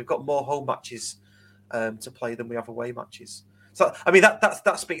well, so we've got more home matches to play than we have away matches. So I mean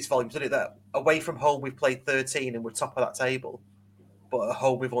that speaks volumes, doesn't it? That away from home we've played 13 and we're top of that table, but at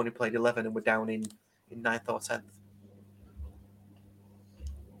home we've only played 11 and we're down in 9th or 10th.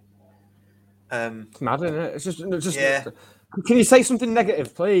 It's mad, isn't it? It's just yeah. Can you say something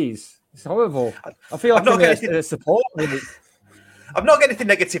negative, please? It's horrible. I feel like I'm in a support group. I've not got anything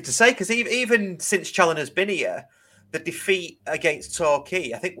negative to say because even since Challoner's been here, the defeat against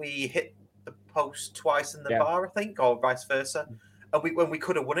Torquay, I think we hit the post twice in the bar, I think, or vice versa. And when we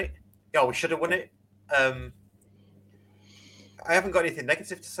could have won it, we should have won it. I haven't got anything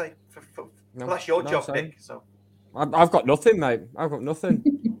negative to say. Well, that's your job, sorry. Nick. So I've got nothing, mate. I've got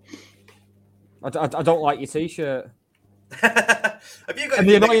nothing. I don't like your t-shirt. Have you got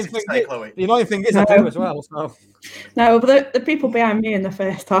anything negative to say, Chloe? The annoying thing is I do as well. So. No, but the people behind me in the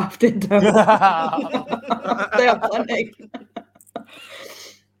first half did. They have plenty.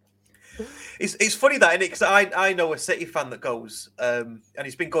 It's funny that, isn't it? Because I know a City fan that goes, and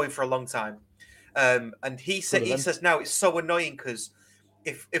he's been going for a long time. And he says now it's so annoying because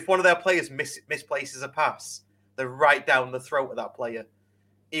if one of their players misplaces a pass, they're right down the throat of that player,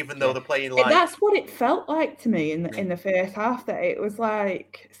 even though they're playing like. That's what it felt like to me in the first half. That it was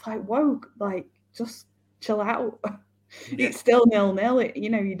like whoa, like just chill out. Yeah. It's still 0-0.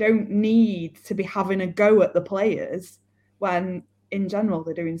 You don't need to be having a go at the players when in general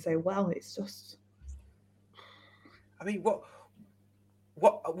they're doing so well. It's just. I mean, what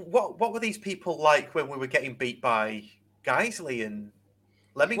were these people like when we were getting beat by Guiseley and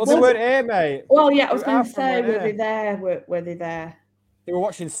Leamington? Well, they weren't here, mate. Well, yeah, I was going to say, were they there? Were they there? They were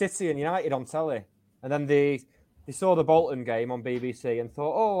watching City and United on telly, and then they saw the Bolton game on BBC and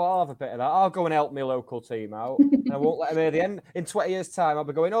thought, "Oh, I'll have a bit of that. I'll go and help my local team out, and I won't let them hear the end." In 20 years' time, I'll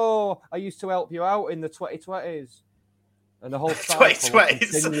be going, "Oh, I used to help you out in the 2020s," and the whole cycle will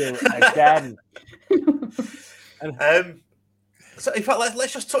continue again. So, in fact,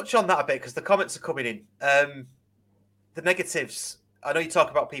 let's just touch on that a bit because the comments are coming in. The negatives. I know you talk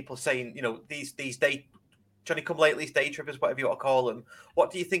about people saying, these Johnny come lately's day trippers, whatever you want to call them. What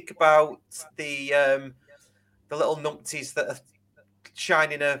do you think about the little numpties that are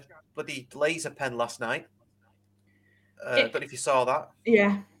shining a bloody laser pen last night? I don't know if you saw that.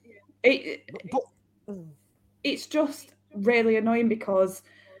 Yeah, it's just really annoying because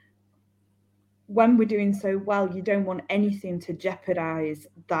when we're doing so well, you don't want anything to jeopardise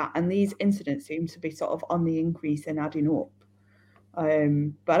that. And these incidents seem to be sort of on the increase and adding up.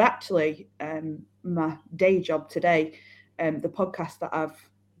 But actually, my day job today, the podcast that I've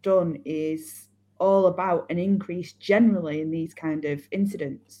done is all about an increase generally in these kind of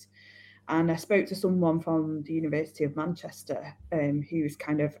incidents. And I spoke to someone from the University of Manchester who's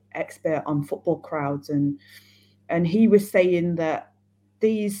kind of expert on football crowds. And he was saying that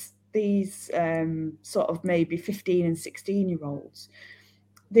these sort of maybe 15 and 16-year-olds,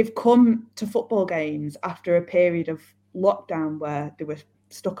 they've come to football games after a period of lockdown where they were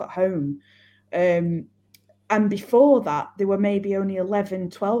stuck at home. And before that, they were maybe only 11,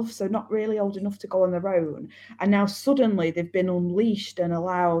 12, so not really old enough to go on their own. And now suddenly they've been unleashed and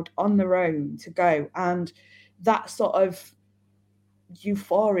allowed on their own to go. And that sort of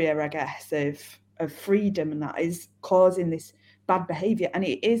euphoria, I guess, of freedom and that is causing this bad behaviour. And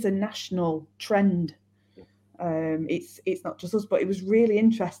it is a national trend. It's not just us, but it was really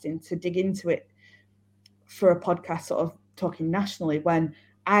interesting to dig into it for a podcast sort of talking nationally when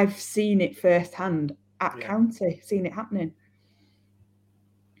I've seen it firsthand at county, seen it happening.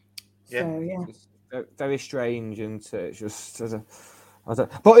 So yeah. It's very strange, and it's just. But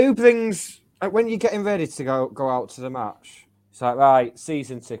who brings when you're getting ready to go out to the match? It's like, right,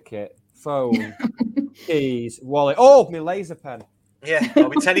 season ticket, phone, keys, wallet. Oh, my laser pen. Yeah, or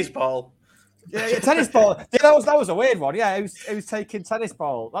with tennis ball. Yeah, tennis ball. Yeah, that was a weird one. Yeah, it was taking tennis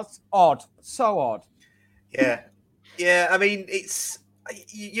ball. That's odd. So odd. Yeah, I mean, it's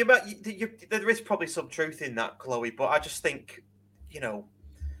there is probably some truth in that, Chloe. But I just think,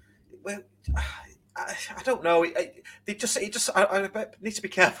 well, I don't know. I need to be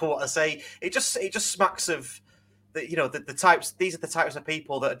careful what I say. It just smacks of the types. These are the types of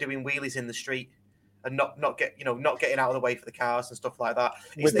people that are doing wheelies in the street and not getting out of the way for the cars and stuff like that.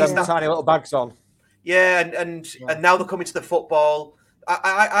 With them tiny little bags on. Yeah, and now they're coming to the football.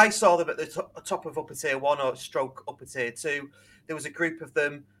 I saw them at the top of Upper Tier 1 or stroke Upper Tier 2. There was a group of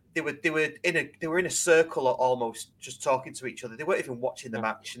them. They were in a circle almost, just talking to each other. They weren't even watching the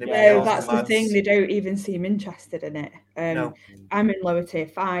match. And that's the thing. They don't even seem interested in it. No. I'm in Lower Tier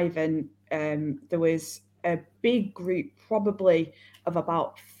 5, and there was a big group, probably of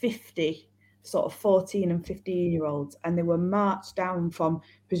about 50 sort of 14 and 15-year-olds, and they were marched down from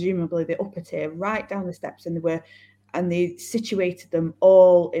presumably the upper tier right down the steps, and they situated them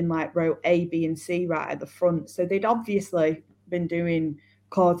all in like row A, B, and C right at the front. So they'd obviously been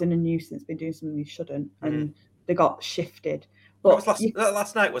causing a nuisance, been doing something they shouldn't, and they got shifted. But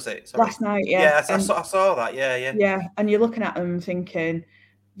last night, was it? Sorry. Last night, yeah. Yeah, I saw that. Yeah. Yeah, and you're looking at them thinking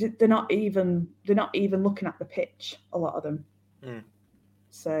they're not even looking at the pitch. A lot of them.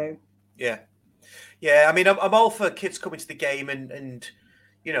 So. Yeah. I mean, I'm all for kids coming to the game, and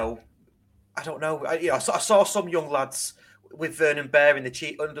I don't know. I saw some young lads with Vernon Bear in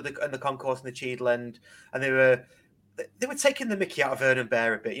the concourse in the Cheadle end, and they were taking the mickey out of Vernon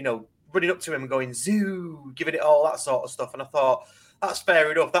Bear a bit, running up to him and going zoo, giving it all that sort of stuff. And I thought, that's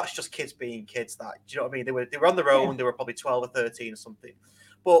fair enough. That's just kids being kids. That, do you know what I mean? They were on their own. They were probably 12 or 13 or something.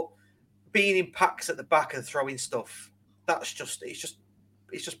 But being in packs at the back and throwing stuff, it's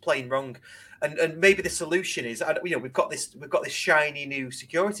just plain wrong. And maybe the solution is, we've got this shiny new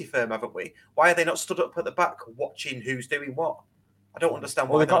security firm, haven't we? Why are they not stood up at the back watching who's doing what? I don't understand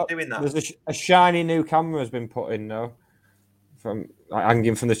why they're not doing that. There's a shiny new camera has been put in now,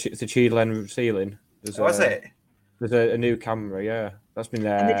 hanging from the Cheadle end ceiling. Is it? There's a new camera, yeah. That's been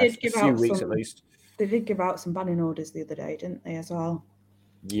there a few weeks at least. They did give out some banning orders the other day, didn't they, as well?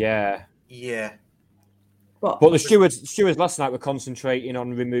 Yeah. Yeah. But the stewards last night were concentrating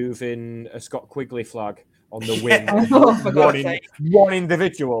on removing a Scott Quigley flag on the wing. One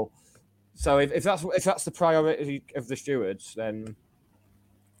individual. So if that's the priority of the stewards, then.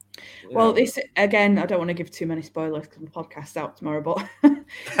 Well, this again, I don't want to give too many spoilers because the podcast's out tomorrow. But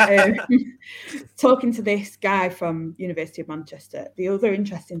talking to this guy from University of Manchester, the other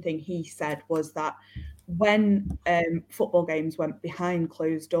interesting thing he said was that when football games went behind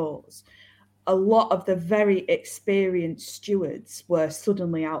closed doors, a lot of the very experienced stewards were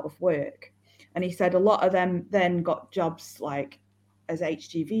suddenly out of work. And he said a lot of them then got jobs like as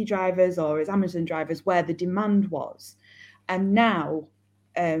HGV drivers or as Amazon drivers where the demand was. And now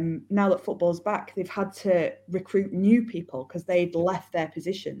that football's back, they've had to recruit new people because they'd left their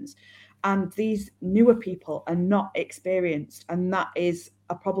positions. And these newer people are not experienced. And that is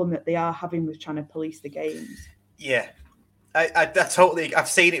a problem that they are having with trying to police the games. Yeah. I totally. I've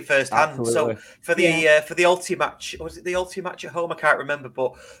seen it firsthand. Absolutely. So for the Ulti match, was it the Ulti match at home? I can't remember,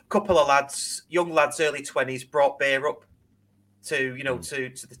 but a couple of lads, young lads, early 20s, brought beer up to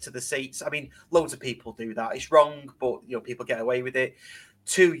the seats. I mean, loads of people do that. It's wrong, but people get away with it.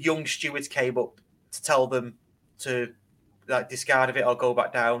 2 young stewards came up to tell them to discard of it or go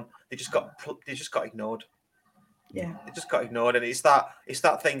back down. They just got ignored. Yeah, they just got ignored, and it's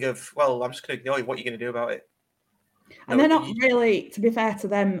that thing of, well, I'm just going to ignore you. What are you going to do about it? And they're not really, to be fair to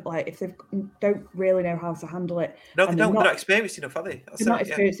them, like if they don't really know how to handle it. No, they don't. They're not experienced enough, are they? They're not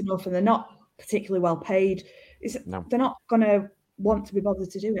experienced enough, and they're not particularly well paid. They're not going to want to be bothered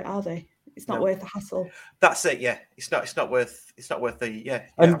to do it, are they? It's not worth the hassle. That's it. Yeah, it's not worth the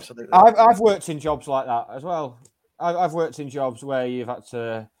and absolutely. I've worked in jobs like that as well. I've worked in jobs where you've had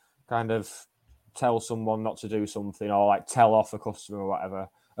to kind of tell someone not to do something or like tell off a customer or whatever.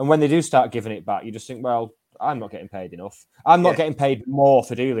 And when they do start giving it back, you just think, well, I'm not getting paid enough. I'm not getting paid more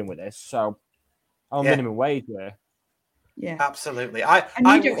for dealing with this. So I'm minimum wage there. Yeah, absolutely. And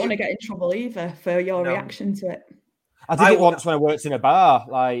you don't want to get in trouble either for your reaction to it. I did it once when I worked in a bar.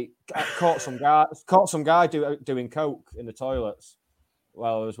 Like, I caught some guy doing coke in the toilets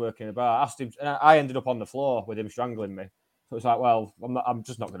while I was working in a bar. I asked him, and I ended up on the floor with him strangling me. So it's like, well, I'm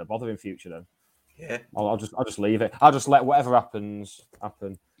just not going to bother in future then. Yeah, I'll just leave it. I'll just let whatever happens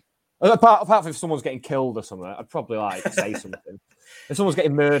happen. Apart from if someone's getting killed or something, I'd probably like say something. If someone's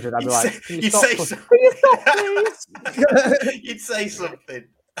getting murdered, I'd be like, "Can you stop? Can you stop, please?" You'd say something.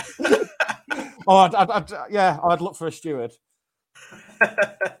 Or I'd look for a steward.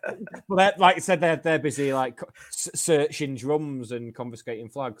 But like you said, they're busy like searching drums and confiscating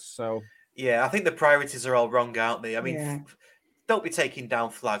flags. So yeah, I think the priorities are all wrong, aren't they? I mean, don't be taking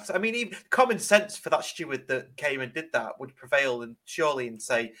down flags. I mean, even common sense for that steward that came and did that would prevail, and surely and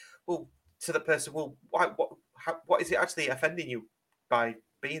say, well, to the person, well, what is it actually offending you by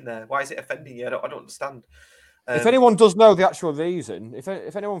being there? Why is it offending you? I don't understand. If anyone does know the actual reason, if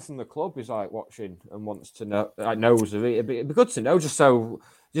anyone from the club is like watching and wants to know, like knows the reason, it'd be good to know, just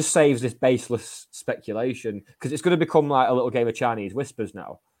saves this baseless speculation, because it's going to become like a little game of Chinese whispers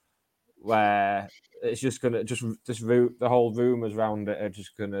now, where it's just going to the whole rumours around it are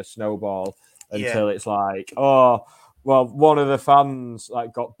just going to snowball until it's like, oh, well, one of the fans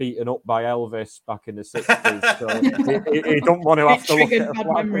like got beaten up by Elvis back in the 60s, so he don't want to have to look at a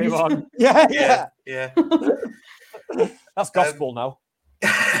flag anymore. Yeah. That's gospel now.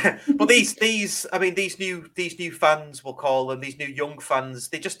 But these new fans, we'll call them, these new young fans,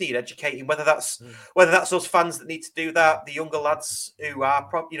 they just need educating. Whether that's us fans that need to do that, the younger lads who are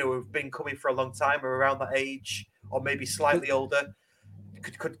who've been coming for a long time, or around that age, or maybe slightly older,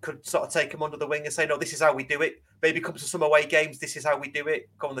 could sort of take them under the wing and say, no, this is how we do it. Maybe come to some away games, this is how we do it.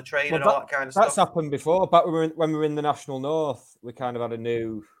 Go on the train and all that kind of stuff. That's happened before. Back when we were in the National North, we kind of had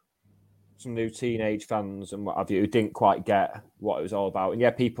some new teenage fans and what have you who didn't quite get what it was all about.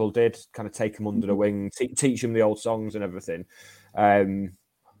 And people did kind of take them under the wing, teach them the old songs and everything. So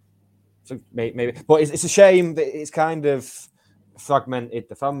maybe, but it's a shame that it's kind of fragmented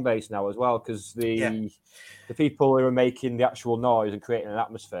the fan base now as well, because the people who are making the actual noise and creating an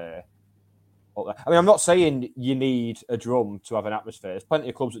atmosphere. I mean, I'm not saying you need a drum to have an atmosphere. There's plenty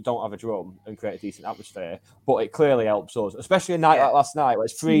of clubs that don't have a drum and create a decent atmosphere, but it clearly helps us, especially a night like last night where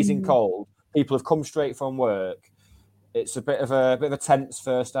it's freezing cold. People have come straight from work. It's a bit of a tense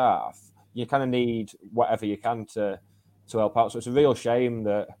first half. You kind of need whatever you can to help out. So it's a real shame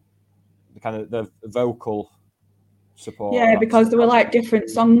that the vocal support. Yeah, because there were like different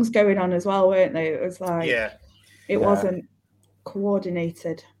songs going on as well, weren't they? It was like it wasn't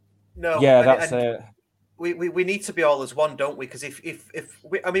coordinated. No, that's it. We need to be all as one, don't we? Because if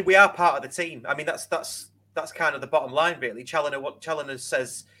we are part of the team. I mean, that's kind of the bottom line, really. Challoner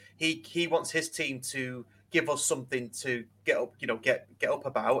says he wants his team to give us something to get up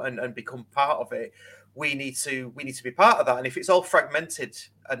about and become part of it. We need to be part of that. And if it's all fragmented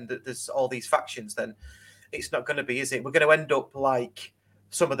and there's all these factions, then it's not going to be, is it? We're going to end up like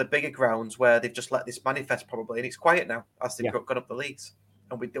some of the bigger grounds where they've just let this manifest probably, and it's quiet now as they've gone up the leagues.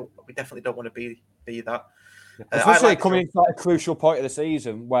 And we definitely don't want to be that. Especially coming into a crucial point of the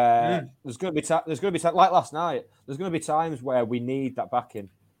season where there's going to be like last night. There's going to be times where we need that backing.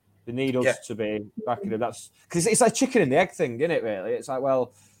 They need us to be backing it. That's because it's like chicken and the egg thing, isn't it? Really, it's like,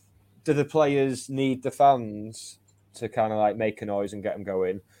 well, do the players need the fans to kind of like make a noise and get them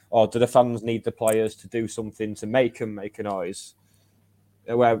going, or do the fans need the players to do something to make them make a noise?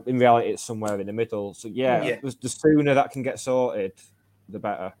 Where in reality it's somewhere in the middle. So the sooner that can get sorted, the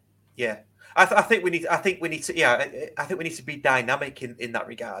better. Yeah, I think we need to be dynamic in that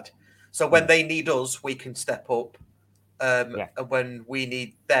regard. So when they need us, we can step up, and when we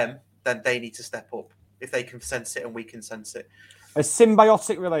need them, then they need to step up. If they can sense it and we can sense it, a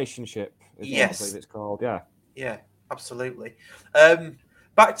symbiotic relationship. Yes, I believe it's called. Yeah, absolutely.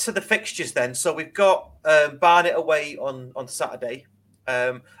 Back to the fixtures then. So we've got Barnet away on Saturday,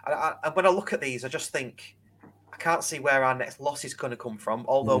 and when I look at these, I just think, I can't see where our next loss is going to come from,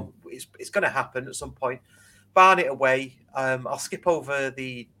 although it's going to happen at some point. Barnet away. I'll skip over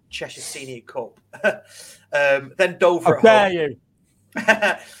the Cheshire Senior Cup. Then Dover at home. Dare you?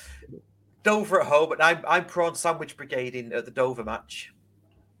 Dover at home, and I'm prawn sandwich brigade at the Dover match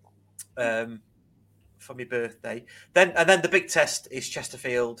for my birthday. Then the big test is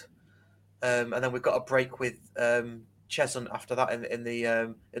Chesterfield, and then we've got a break with Cheshunt after that in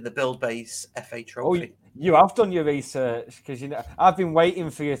the Build Base FA Trophy. Oh, you have done your research, because I've been waiting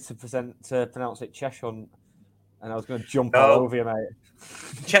for you to pronounce it Cheshunt, and I was going to jump all over you, mate.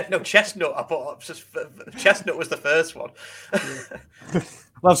 Chestnut. I thought Chestnut was the first one.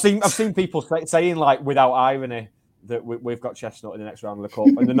 Well, I've seen people saying like without irony that we've got Chestnut in the next round of the cup,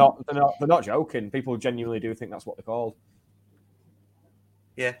 and they're not joking. People genuinely do think that's what they're called.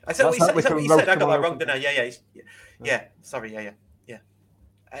 Yeah, I said what you said. I got that wrong, didn't I? Yeah. Sorry, yeah.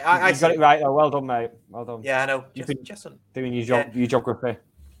 I got it right though. Well done, mate. Well done. Yeah, I know. You've been doing your geography.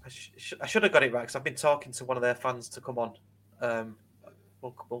 I should have got it right, because I've been talking to one of their fans to come on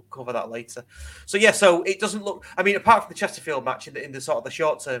we'll cover that later. So yeah, so it doesn't look. I mean, apart from the Chesterfield match in the sort of the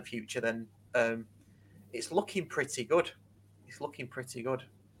short term future, then it's looking pretty good. It's looking pretty good.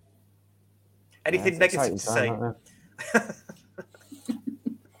 Anything negative to say?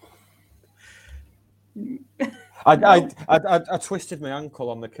 I twisted my ankle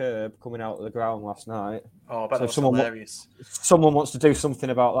on the curb coming out of the ground last night. Oh, but so that was hilarious. Someone wants to do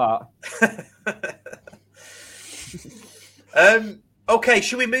something about that. Okay,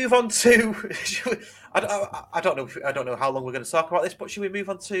 should we move on to? I don't know how long we're going to talk about this, but should we move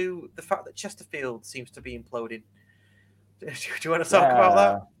on to the fact that Chesterfield seems to be imploding? Do you want to talk about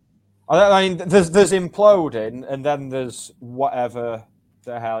that? I mean, there's imploding, and then there's whatever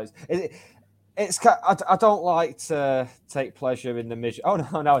the hell is. I don't like to take pleasure in the misery. Oh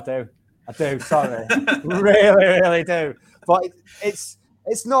no, I do. Sorry, really do. But it's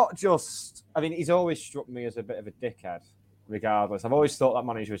not just. I mean, he's always struck me as a bit of a dickhead. Regardless, I've always thought that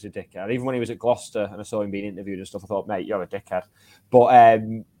manager was a dickhead. Even when he was at Gloucester and I saw him being interviewed and stuff, I thought, mate, you're a dickhead. But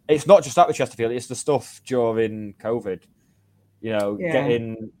it's not just that with Chesterfield; it's the stuff during COVID. You know,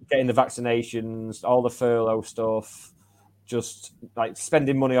 getting the vaccinations, all the furlough stuff. Just like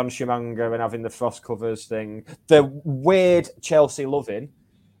spending money on Shimanga and having the frost covers thing. The weird Chelsea loving.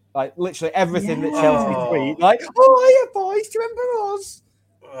 Like literally everything that Chelsea tweet. Like, oh, hiya, boys, do you remember us?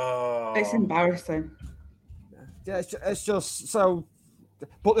 It's embarrassing. Yeah, it's just so...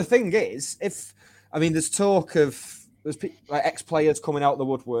 But the thing is, there's talk of... There's like ex-players coming out the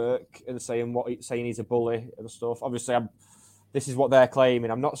woodwork and saying he's a bully and stuff. Obviously, this is what they're claiming.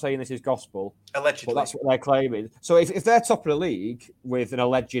 I'm not saying this is gospel. Allegedly. But that's what they're claiming. So if they're top of the league with an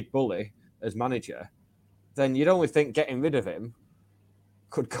alleged bully as manager, then you'd only think getting rid of him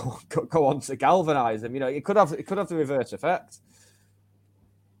could go on to galvanise him. You know, it could have the reverse effect.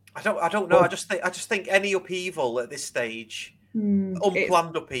 I don't know. I just think any upheaval at this stage,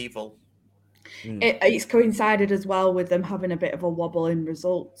 unplanned upheaval. It's coincided as well with them having a bit of a wobble in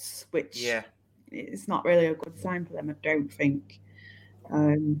results, which it's not really a good sign for them, I don't think.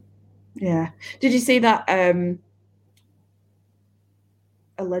 Did you see that?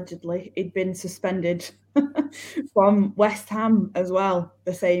 Allegedly, he'd been suspended from West Ham as well.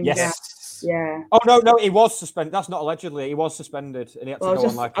 The same. Yes. Yeah. Oh no, he was suspended. That's not allegedly. He was suspended, and he had to go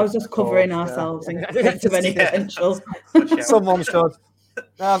on like. I was just covering ourselves in case of any potential. Someone should.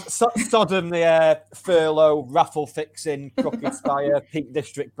 Sodom, the furlough, raffle fixing, crooked spire, Peak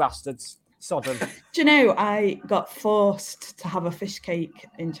District bastards. Sodom. Do you know, I got forced to have a fish cake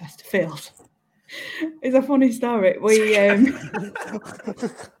in Chesterfield. It's a funny story. We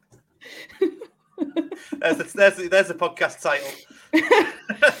there's a podcast title.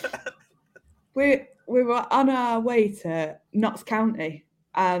 We were on our way to Notts County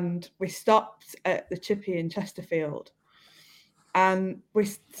and we stopped at the Chippy in Chesterfield and we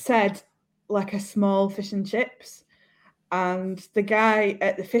said like a small fish and chips, and the guy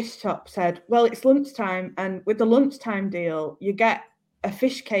at the fish shop said, well, it's lunchtime and with the lunchtime deal you get a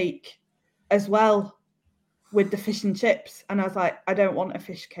fish cake as well with the fish and chips. And I was like, I don't want a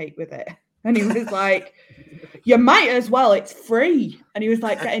fish cake with it. And he was like, you might as well, it's free. And he was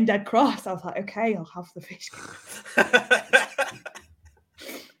like getting dead cross. I was like, okay, I'll have the fish cake.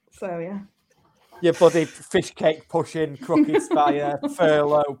 So, yeah. Your bloody fish cake pushing, crooked spire,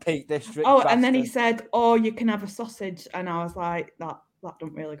 furlough, Peak District. Oh, bastard. And then he said, oh, you can have a sausage. And I was like, that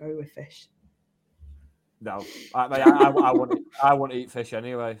don't really go with fish. No, I wouldn't eat fish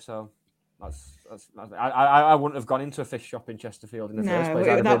anyway, so... I wouldn't have gone into a fish shop in Chesterfield in the first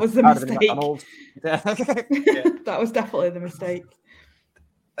place. That was the mistake. That was definitely the mistake.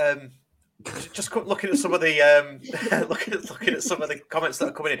 Just looking at some of the looking at some of the comments that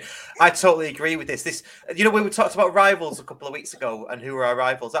are coming in, I totally agree with this. You know, when we talked about rivals a couple of weeks ago and who were our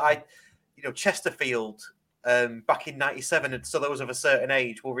rivals, Chesterfield. Back in '97, and so those of a certain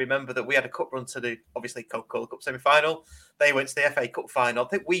age will remember that we had a cup run to the obviously Coca-Cola Cup semi-final. They went to the FA Cup final. I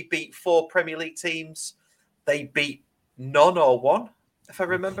think we beat 4 Premier League teams. They beat none or one, if I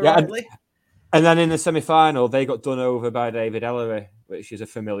remember rightly. And then in the semi-final, they got done over by David Ellery, which is a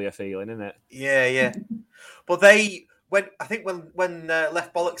familiar feeling, isn't it? Yeah. But when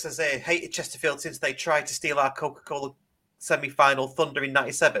Left Bollocks has hated Chesterfield since they tried to steal our Coca-Cola semi-final thunder in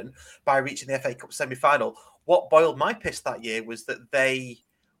 '97 by reaching the FA Cup semi-final. What boiled my piss that year was that they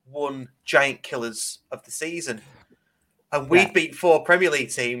won giant killers of the season, and we'd beat 4 Premier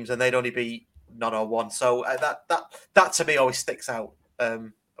League teams and they'd only beat none or one. So that to me always sticks out.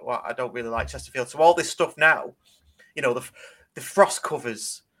 I don't really like Chesterfield. So all this stuff now, you know, the frost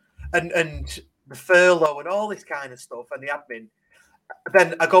covers and the furlough and all this kind of stuff and the admin.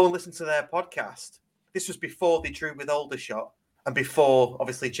 Then I go and listen to their podcast. This was before they drew with Aldershot, and before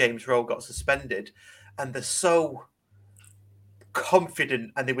obviously James Rowe got suspended, and they're so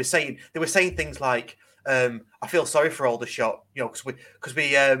confident, and they were saying things like, "I feel sorry for Aldershot, because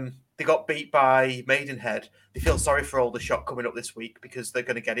they got beat by Maidenhead. They feel sorry for Aldershot coming up this week because they're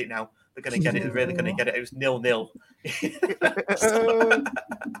going to get it now. They're going to get it. They're really going to get it. It was 0-0."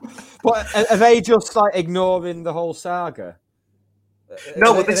 But are they just like ignoring the whole saga?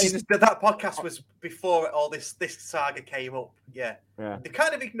 No, but that podcast was before all this saga came up. Yeah. They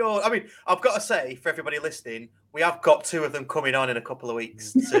kind of ignored. I mean, I've got to say, for everybody listening, we have got 2 of them coming on in a couple of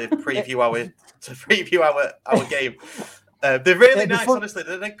weeks to preview our game. They're really nice, honestly.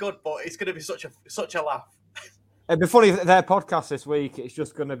 They're good, but it's going to be such a laugh. It'd be funny if their podcast this week. It's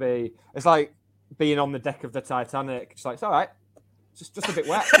just going to be. It's like being on the deck of the Titanic. It's like, it's all right. Just a bit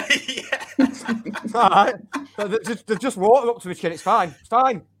wet. It's all right. They've just walked up to me, kid. It's fine. It's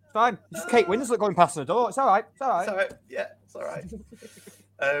fine. It's fine. It's just Kate Winslet going past the door. It's all right. It's all right. It's all right. Yeah, it's all right.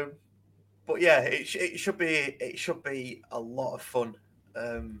 But yeah, it should be a lot of fun.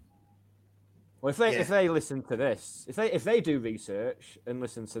 Well, if they listen to this, if they do research and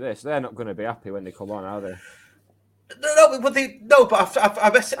listen to this, they're not going to be happy when they come on, are they? No, but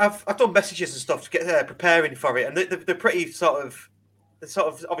I've done messages and stuff to get preparing for it, and they're pretty sort of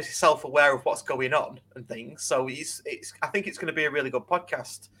obviously self-aware of what's going on and things. So I think it's going to be a really good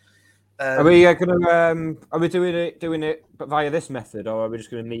podcast. Are we doing it but via this method, or are we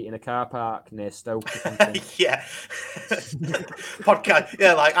just going to meet in a car park near Stoke or something? Yeah, podcast.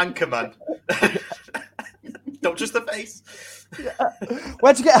 Yeah, like Anchorman. Don't just the face.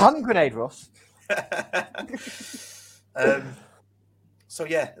 Where'd you get a hand grenade, Ross? So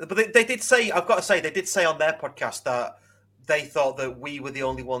yeah, but they did say. I've got to say, they did say on their podcast that they thought that we were the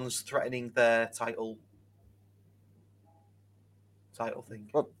only ones threatening their title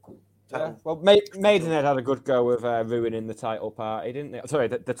thing. Well, Maidenhead had a good go of ruining the title party, didn't they? Sorry,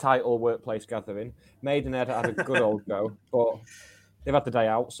 the title workplace gathering. Maidenhead had a good old go, but they've had the day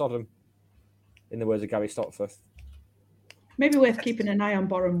out. Sodom, in the words of Gary Stopforth. Maybe worth keeping an eye on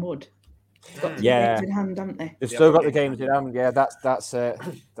Boreham Wood. Got the games in hand, haven't they? They've still got the games in hand. Yeah, that's it.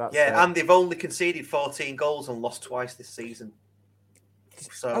 And they've only conceded 14 goals and lost twice this season.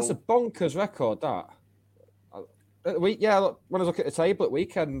 So that's a bonkers record. That. When I look at the table at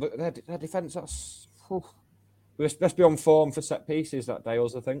weekend, their defence, that's... Let's be on form for set pieces that day, I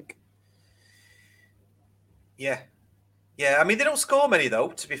think. Yeah. I mean, they don't score many, though,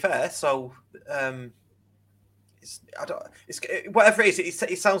 to be fair. So, whatever it is,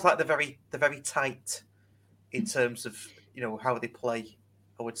 it sounds like they're very tight in terms of, how they play,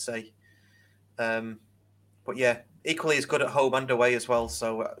 I would say. But yeah, equally as good at home and away as well.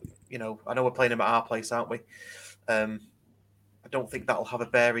 So, I know we're playing them at our place, aren't we? I don't think that'll have a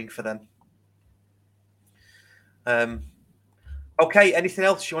bearing for them. Okay, anything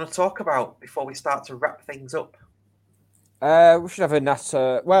else you want to talk about before we start to wrap things up? We should have a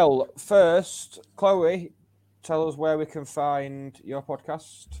natter. Well, first, Chloe, tell us where we can find your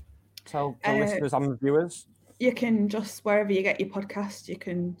podcast. Tell listeners and viewers. You can just, wherever you get your podcast, you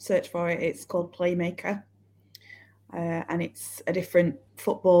can search for it. It's called Playmaker. And it's a different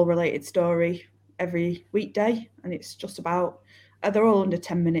football-related story every weekday, and it's just about they're all under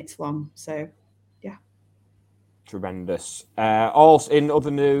 10 minutes long, so yeah, tremendous. Also in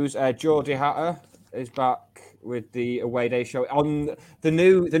other news, Geordie Hatter is back with the away day show on the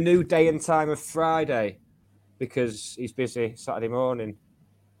new day and time of Friday because he's busy Saturday morning.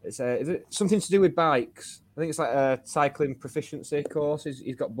 Is it something to do with bikes? I think it's like a cycling proficiency course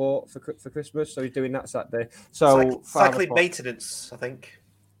he's got bought for Christmas, so he's doing that Saturday. So cycling maintenance, I think.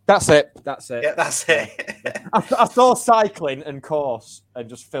 That's it. Yeah, that's it. I saw cycling and course and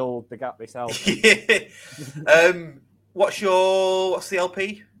just filled the gap myself. What's the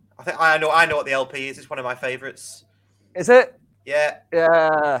LP? I know what the LP is. It's one of my favourites. Is it? Yeah.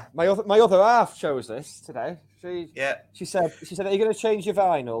 Yeah. My other half chose this today. She said, "Are you going to change your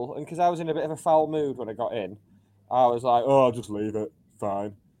vinyl?" And because I was in a bit of a foul mood when I got in, I was like, "Oh, I'll just leave it.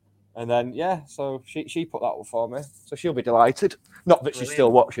 Fine." And then, so she put that up for me. So she'll be delighted. Not that she's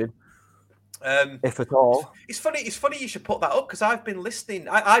still watching, if at all. It's funny you should put that up because I've been listening.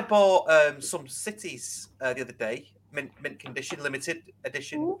 I bought some Cities the other day, mint condition, limited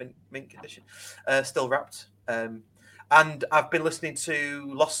edition, mint condition, still wrapped. And I've been listening to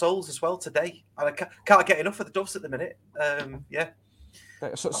Lost Souls as well today. And I can't get enough of the Doves at the minute.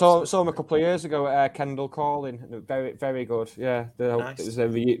 Saw him a couple of years ago at Kendall Calling. Very, very good. Yeah, nice. It was a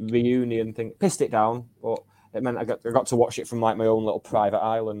reunion thing. Pissed it down, but it meant I got to watch it from like my own little private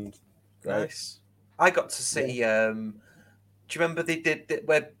island. Great. Nice. I got to see. Do you remember they did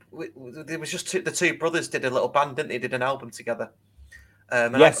where there was just the two brothers did a little band, didn't they? Did an album together.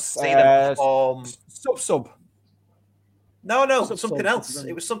 And Yes, I got to see them perform. Sub. No, something else.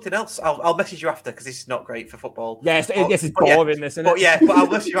 It was something else. I'll message you after because this is not great for football. Yes, it's boring, isn't it? But yeah, but I'll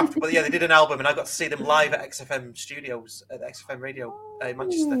message you after. But yeah, they did an album, and I got to see them live at XFM Studios at XFM Radio in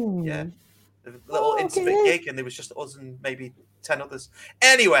Manchester. Yeah, a little intimate gig, and there was just us and maybe 10 others.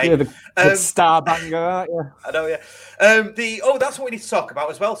 Anyway, the star banger, aren't you? I know, yeah. That's what we need to talk about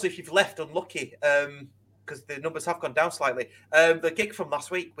as well. So if you've left unlucky, because the numbers have gone down slightly. The gig from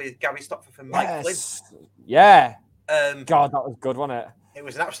last week with Gary Stopford and Mike Flynn. Yeah. God, that was good, wasn't it? It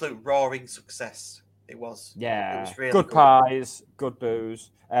was an absolute roaring success. It was. Yeah. It was really good pies, good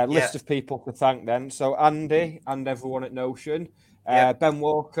booze. List of people to thank then. So Andy and everyone at Notion. Ben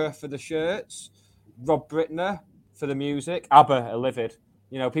Walker for the shirts. Rob Brittner for the music. ABBA are livid.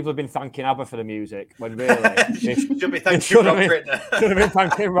 You know, people have been thanking ABBA for the music when really they should be thanking Rob Brittner. Should have been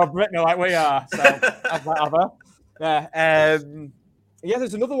thanking Rob Brittner like we are. So have that ABBA. Yeah.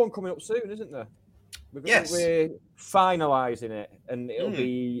 There's another one coming up soon, isn't there? We're finalising it, and it'll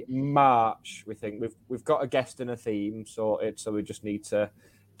be March. We think we've got a guest and a theme sorted, so we just need to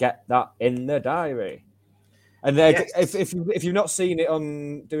get that in the diary. And if you've not seen it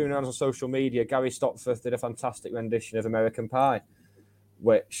on social media, Gary Stopford did a fantastic rendition of American Pie,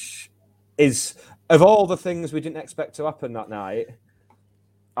 which is, of all the things we didn't expect to happen that night,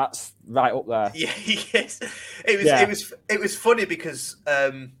 that's right up there. Yeah, yes, it was funny because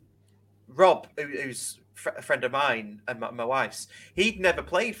Rob, who's a friend of mine and my wife's, he'd never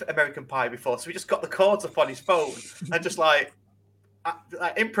played American Pie before, so he just got the chords up on his phone and just I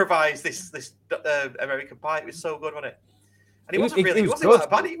improvised this American Pie. It was so good, wasn't it? And he wasn't that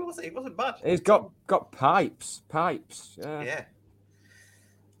bad. He wasn't bad. He's got pipes. Yeah.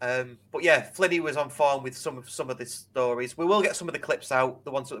 But yeah, Flinny was on form with some of the stories. We will get some of the clips out,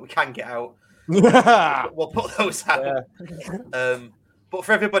 the ones that we can get out. We'll put those out. Yeah. But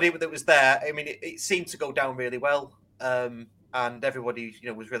for everybody that was there, I mean, it seemed to go down really well, and everybody,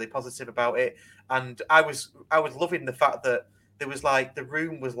 was really positive about it. And I was loving the fact that there was the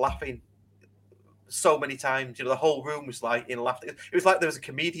room was laughing so many times. The whole room was in laughter. It was like there was a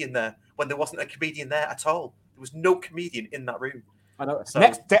comedian there when there wasn't a comedian there at all. There was no comedian in that room. I know. So,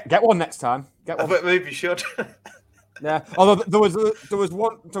 get one next time. Get one. Maybe you should. Yeah. Although there was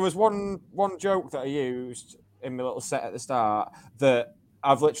one joke that I used in my little set at the start that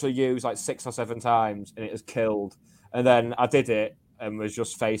I've literally used 6 or 7 times and it has killed. And then I did it and was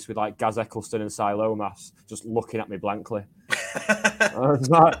just faced with Gaz Eccleston and Cy Lomas just looking at me blankly. I was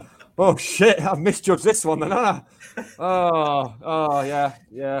like, oh shit, I've misjudged this one then, haven't I? Oh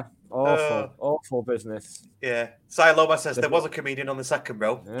yeah. Awful business. Yeah. Cy Lomas says there was a comedian on the second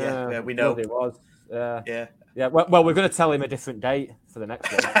row. Yeah, we know. It was. Yeah. Well, we're going to tell him a different date for the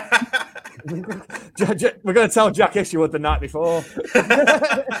next one. We're going to tell Jack Isherwood the night before.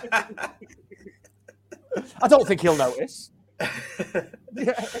 I don't think he'll notice.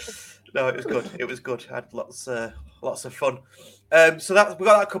 No, it was good. It was good. I had lots of fun. So we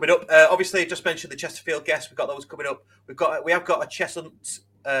got that coming up. Obviously, I just mentioned the Chesterfield guests. We've got those coming up. We have got a Cheshunt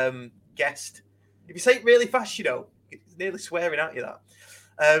guest. If you say it really fast, it's nearly swearing at you that.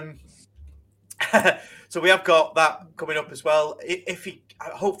 So we have got that coming up as well.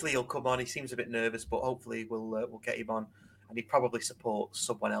 Hopefully he'll come on. He seems a bit nervous, but hopefully we'll get him on, and he probably supports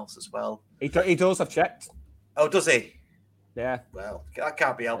someone else as well. He does. I've checked. Oh, does he? Yeah. Well, that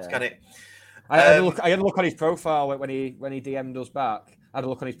can't be helped, can it? I had a look on his profile when he DM'd us back. I had a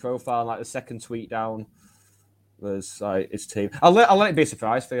look on his profile, and the second tweet down was his team. I'll let it be a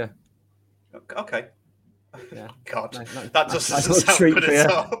surprise for you. Okay. Yeah. God, that just doesn't sound good at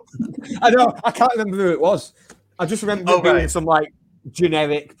all. I know. I can't remember who it was. I just remember it being some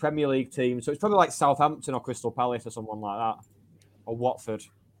generic Premier League team. So it's probably Southampton or Crystal Palace or someone like that, or Watford.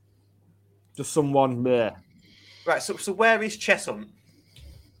 Just someone there. Right. So where is Cheshunt?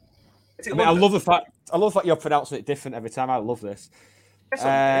 I love the fact you're pronouncing it different every time. I love this.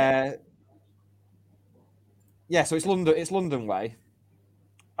 Yeah. So it's London. It's London way.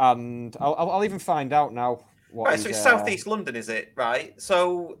 And I'll even find out now. So it's southeast London, is it? Right.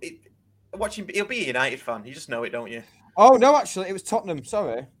 So he'll be a United fan. You just know it, don't you? Oh no, actually, it was Tottenham.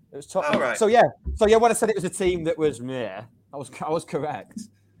 Sorry, it was Tottenham. Oh, right. So yeah, when I said it was a team that was meh, I was correct.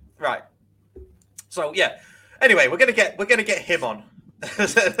 Right. So yeah. Anyway, we're gonna get him on.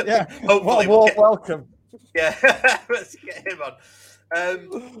 Yeah. Hopefully, welcome. Yeah. Let's get him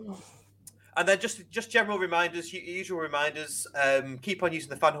on. And then just general reminders, usual reminders. Keep on using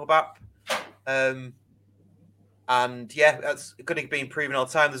the Fan Hub app. And yeah, that's going to be improving all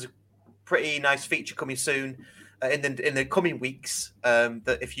the time. There's a pretty nice feature coming soon in the coming weeks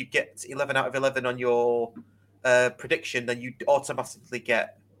that if you get 11 out of 11 on your prediction, then you automatically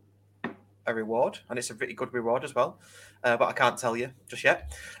get a reward, and it's a pretty good reward as well. But I can't tell you just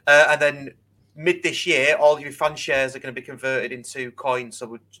yet. And then mid this year, all your fan shares are going to be converted into coins.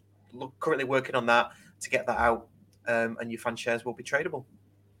 So we're currently working on that to get that out, and your fan shares will be tradable.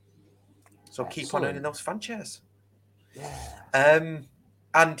 So keep on earning those fan shares. Yeah.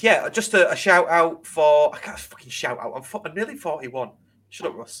 And yeah, just a shout out for... I can't fucking shout out. I'm nearly 41. Shut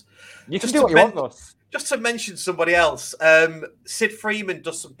up, Russ. You can do what you want, Russ. Just to mention somebody else, Sid Freeman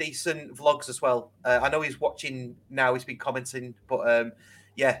does some decent vlogs as well. I know he's watching now. He's been commenting. But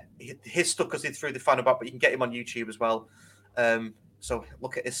yeah, his stuff goes in through the fan about, but you can get him on YouTube as well. So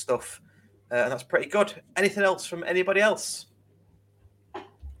look at his stuff. And that's pretty good. Anything else from anybody else?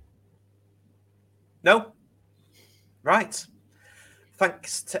 No? Right.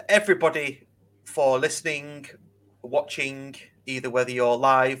 Thanks to everybody for listening, watching, either whether you're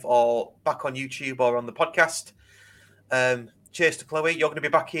live or back on YouTube or on the podcast. Cheers to Chloe. You're going to be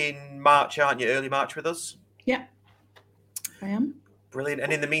back in March, aren't you? Early March with us? Yeah, I am. Brilliant.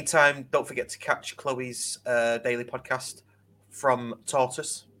 And in the meantime, don't forget to catch Chloe's daily podcast from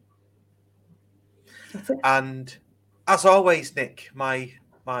Tortoise. That's it. And as always, Nick, my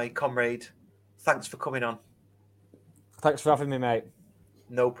comrade, thanks for coming on. Thanks for having me, mate.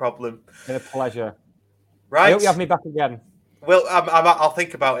 No problem. It's been a pleasure. Right. I hope you have me back again. Well, I'll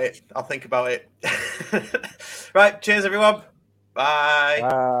think about it. Right. Cheers, everyone.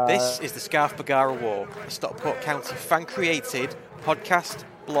 Bye. This is the Scarf Bagara War, a Stockport County fan-created podcast,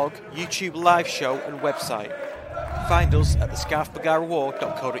 blog, YouTube live show and website. Find us at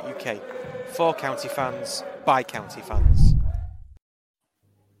thescarfbagarawar.co.uk. For county fans, by county fans.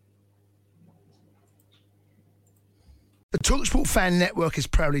 The TalkSport Fan Network is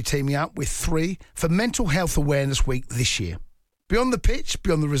proudly teaming up with 3 for Mental Health Awareness Week this year. Beyond the pitch,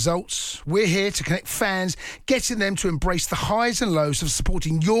 beyond the results, we're here to connect fans, getting them to embrace the highs and lows of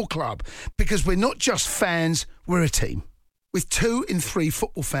supporting your club, because we're not just fans, we're a team. With 2 in 3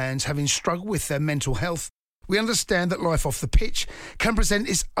 football fans having struggled with their mental health, we understand that life off the pitch can present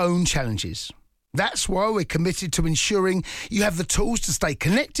its own challenges. That's why we're committed to ensuring you have the tools to stay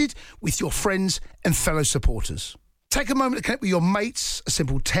connected with your friends and fellow supporters. Take a moment to connect with your mates. A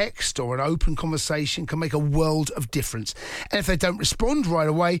simple text or an open conversation can make a world of difference. And if they don't respond right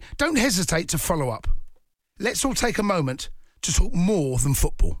away, don't hesitate to follow up. Let's all take a moment to talk more than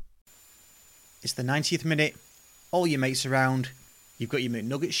football. It's the 90th minute. All your mates around. You've got your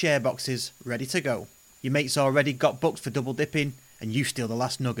McNugget share boxes ready to go. Your mates already got booked for double dipping, and you steal the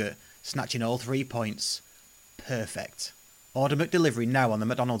last nugget, snatching all 3 points. Perfect. Order McDelivery now on the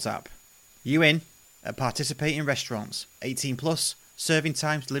McDonald's app. You in? At participating restaurants. 18 plus. Serving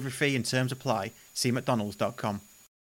times, delivery fee and terms apply. See mcdonalds.com.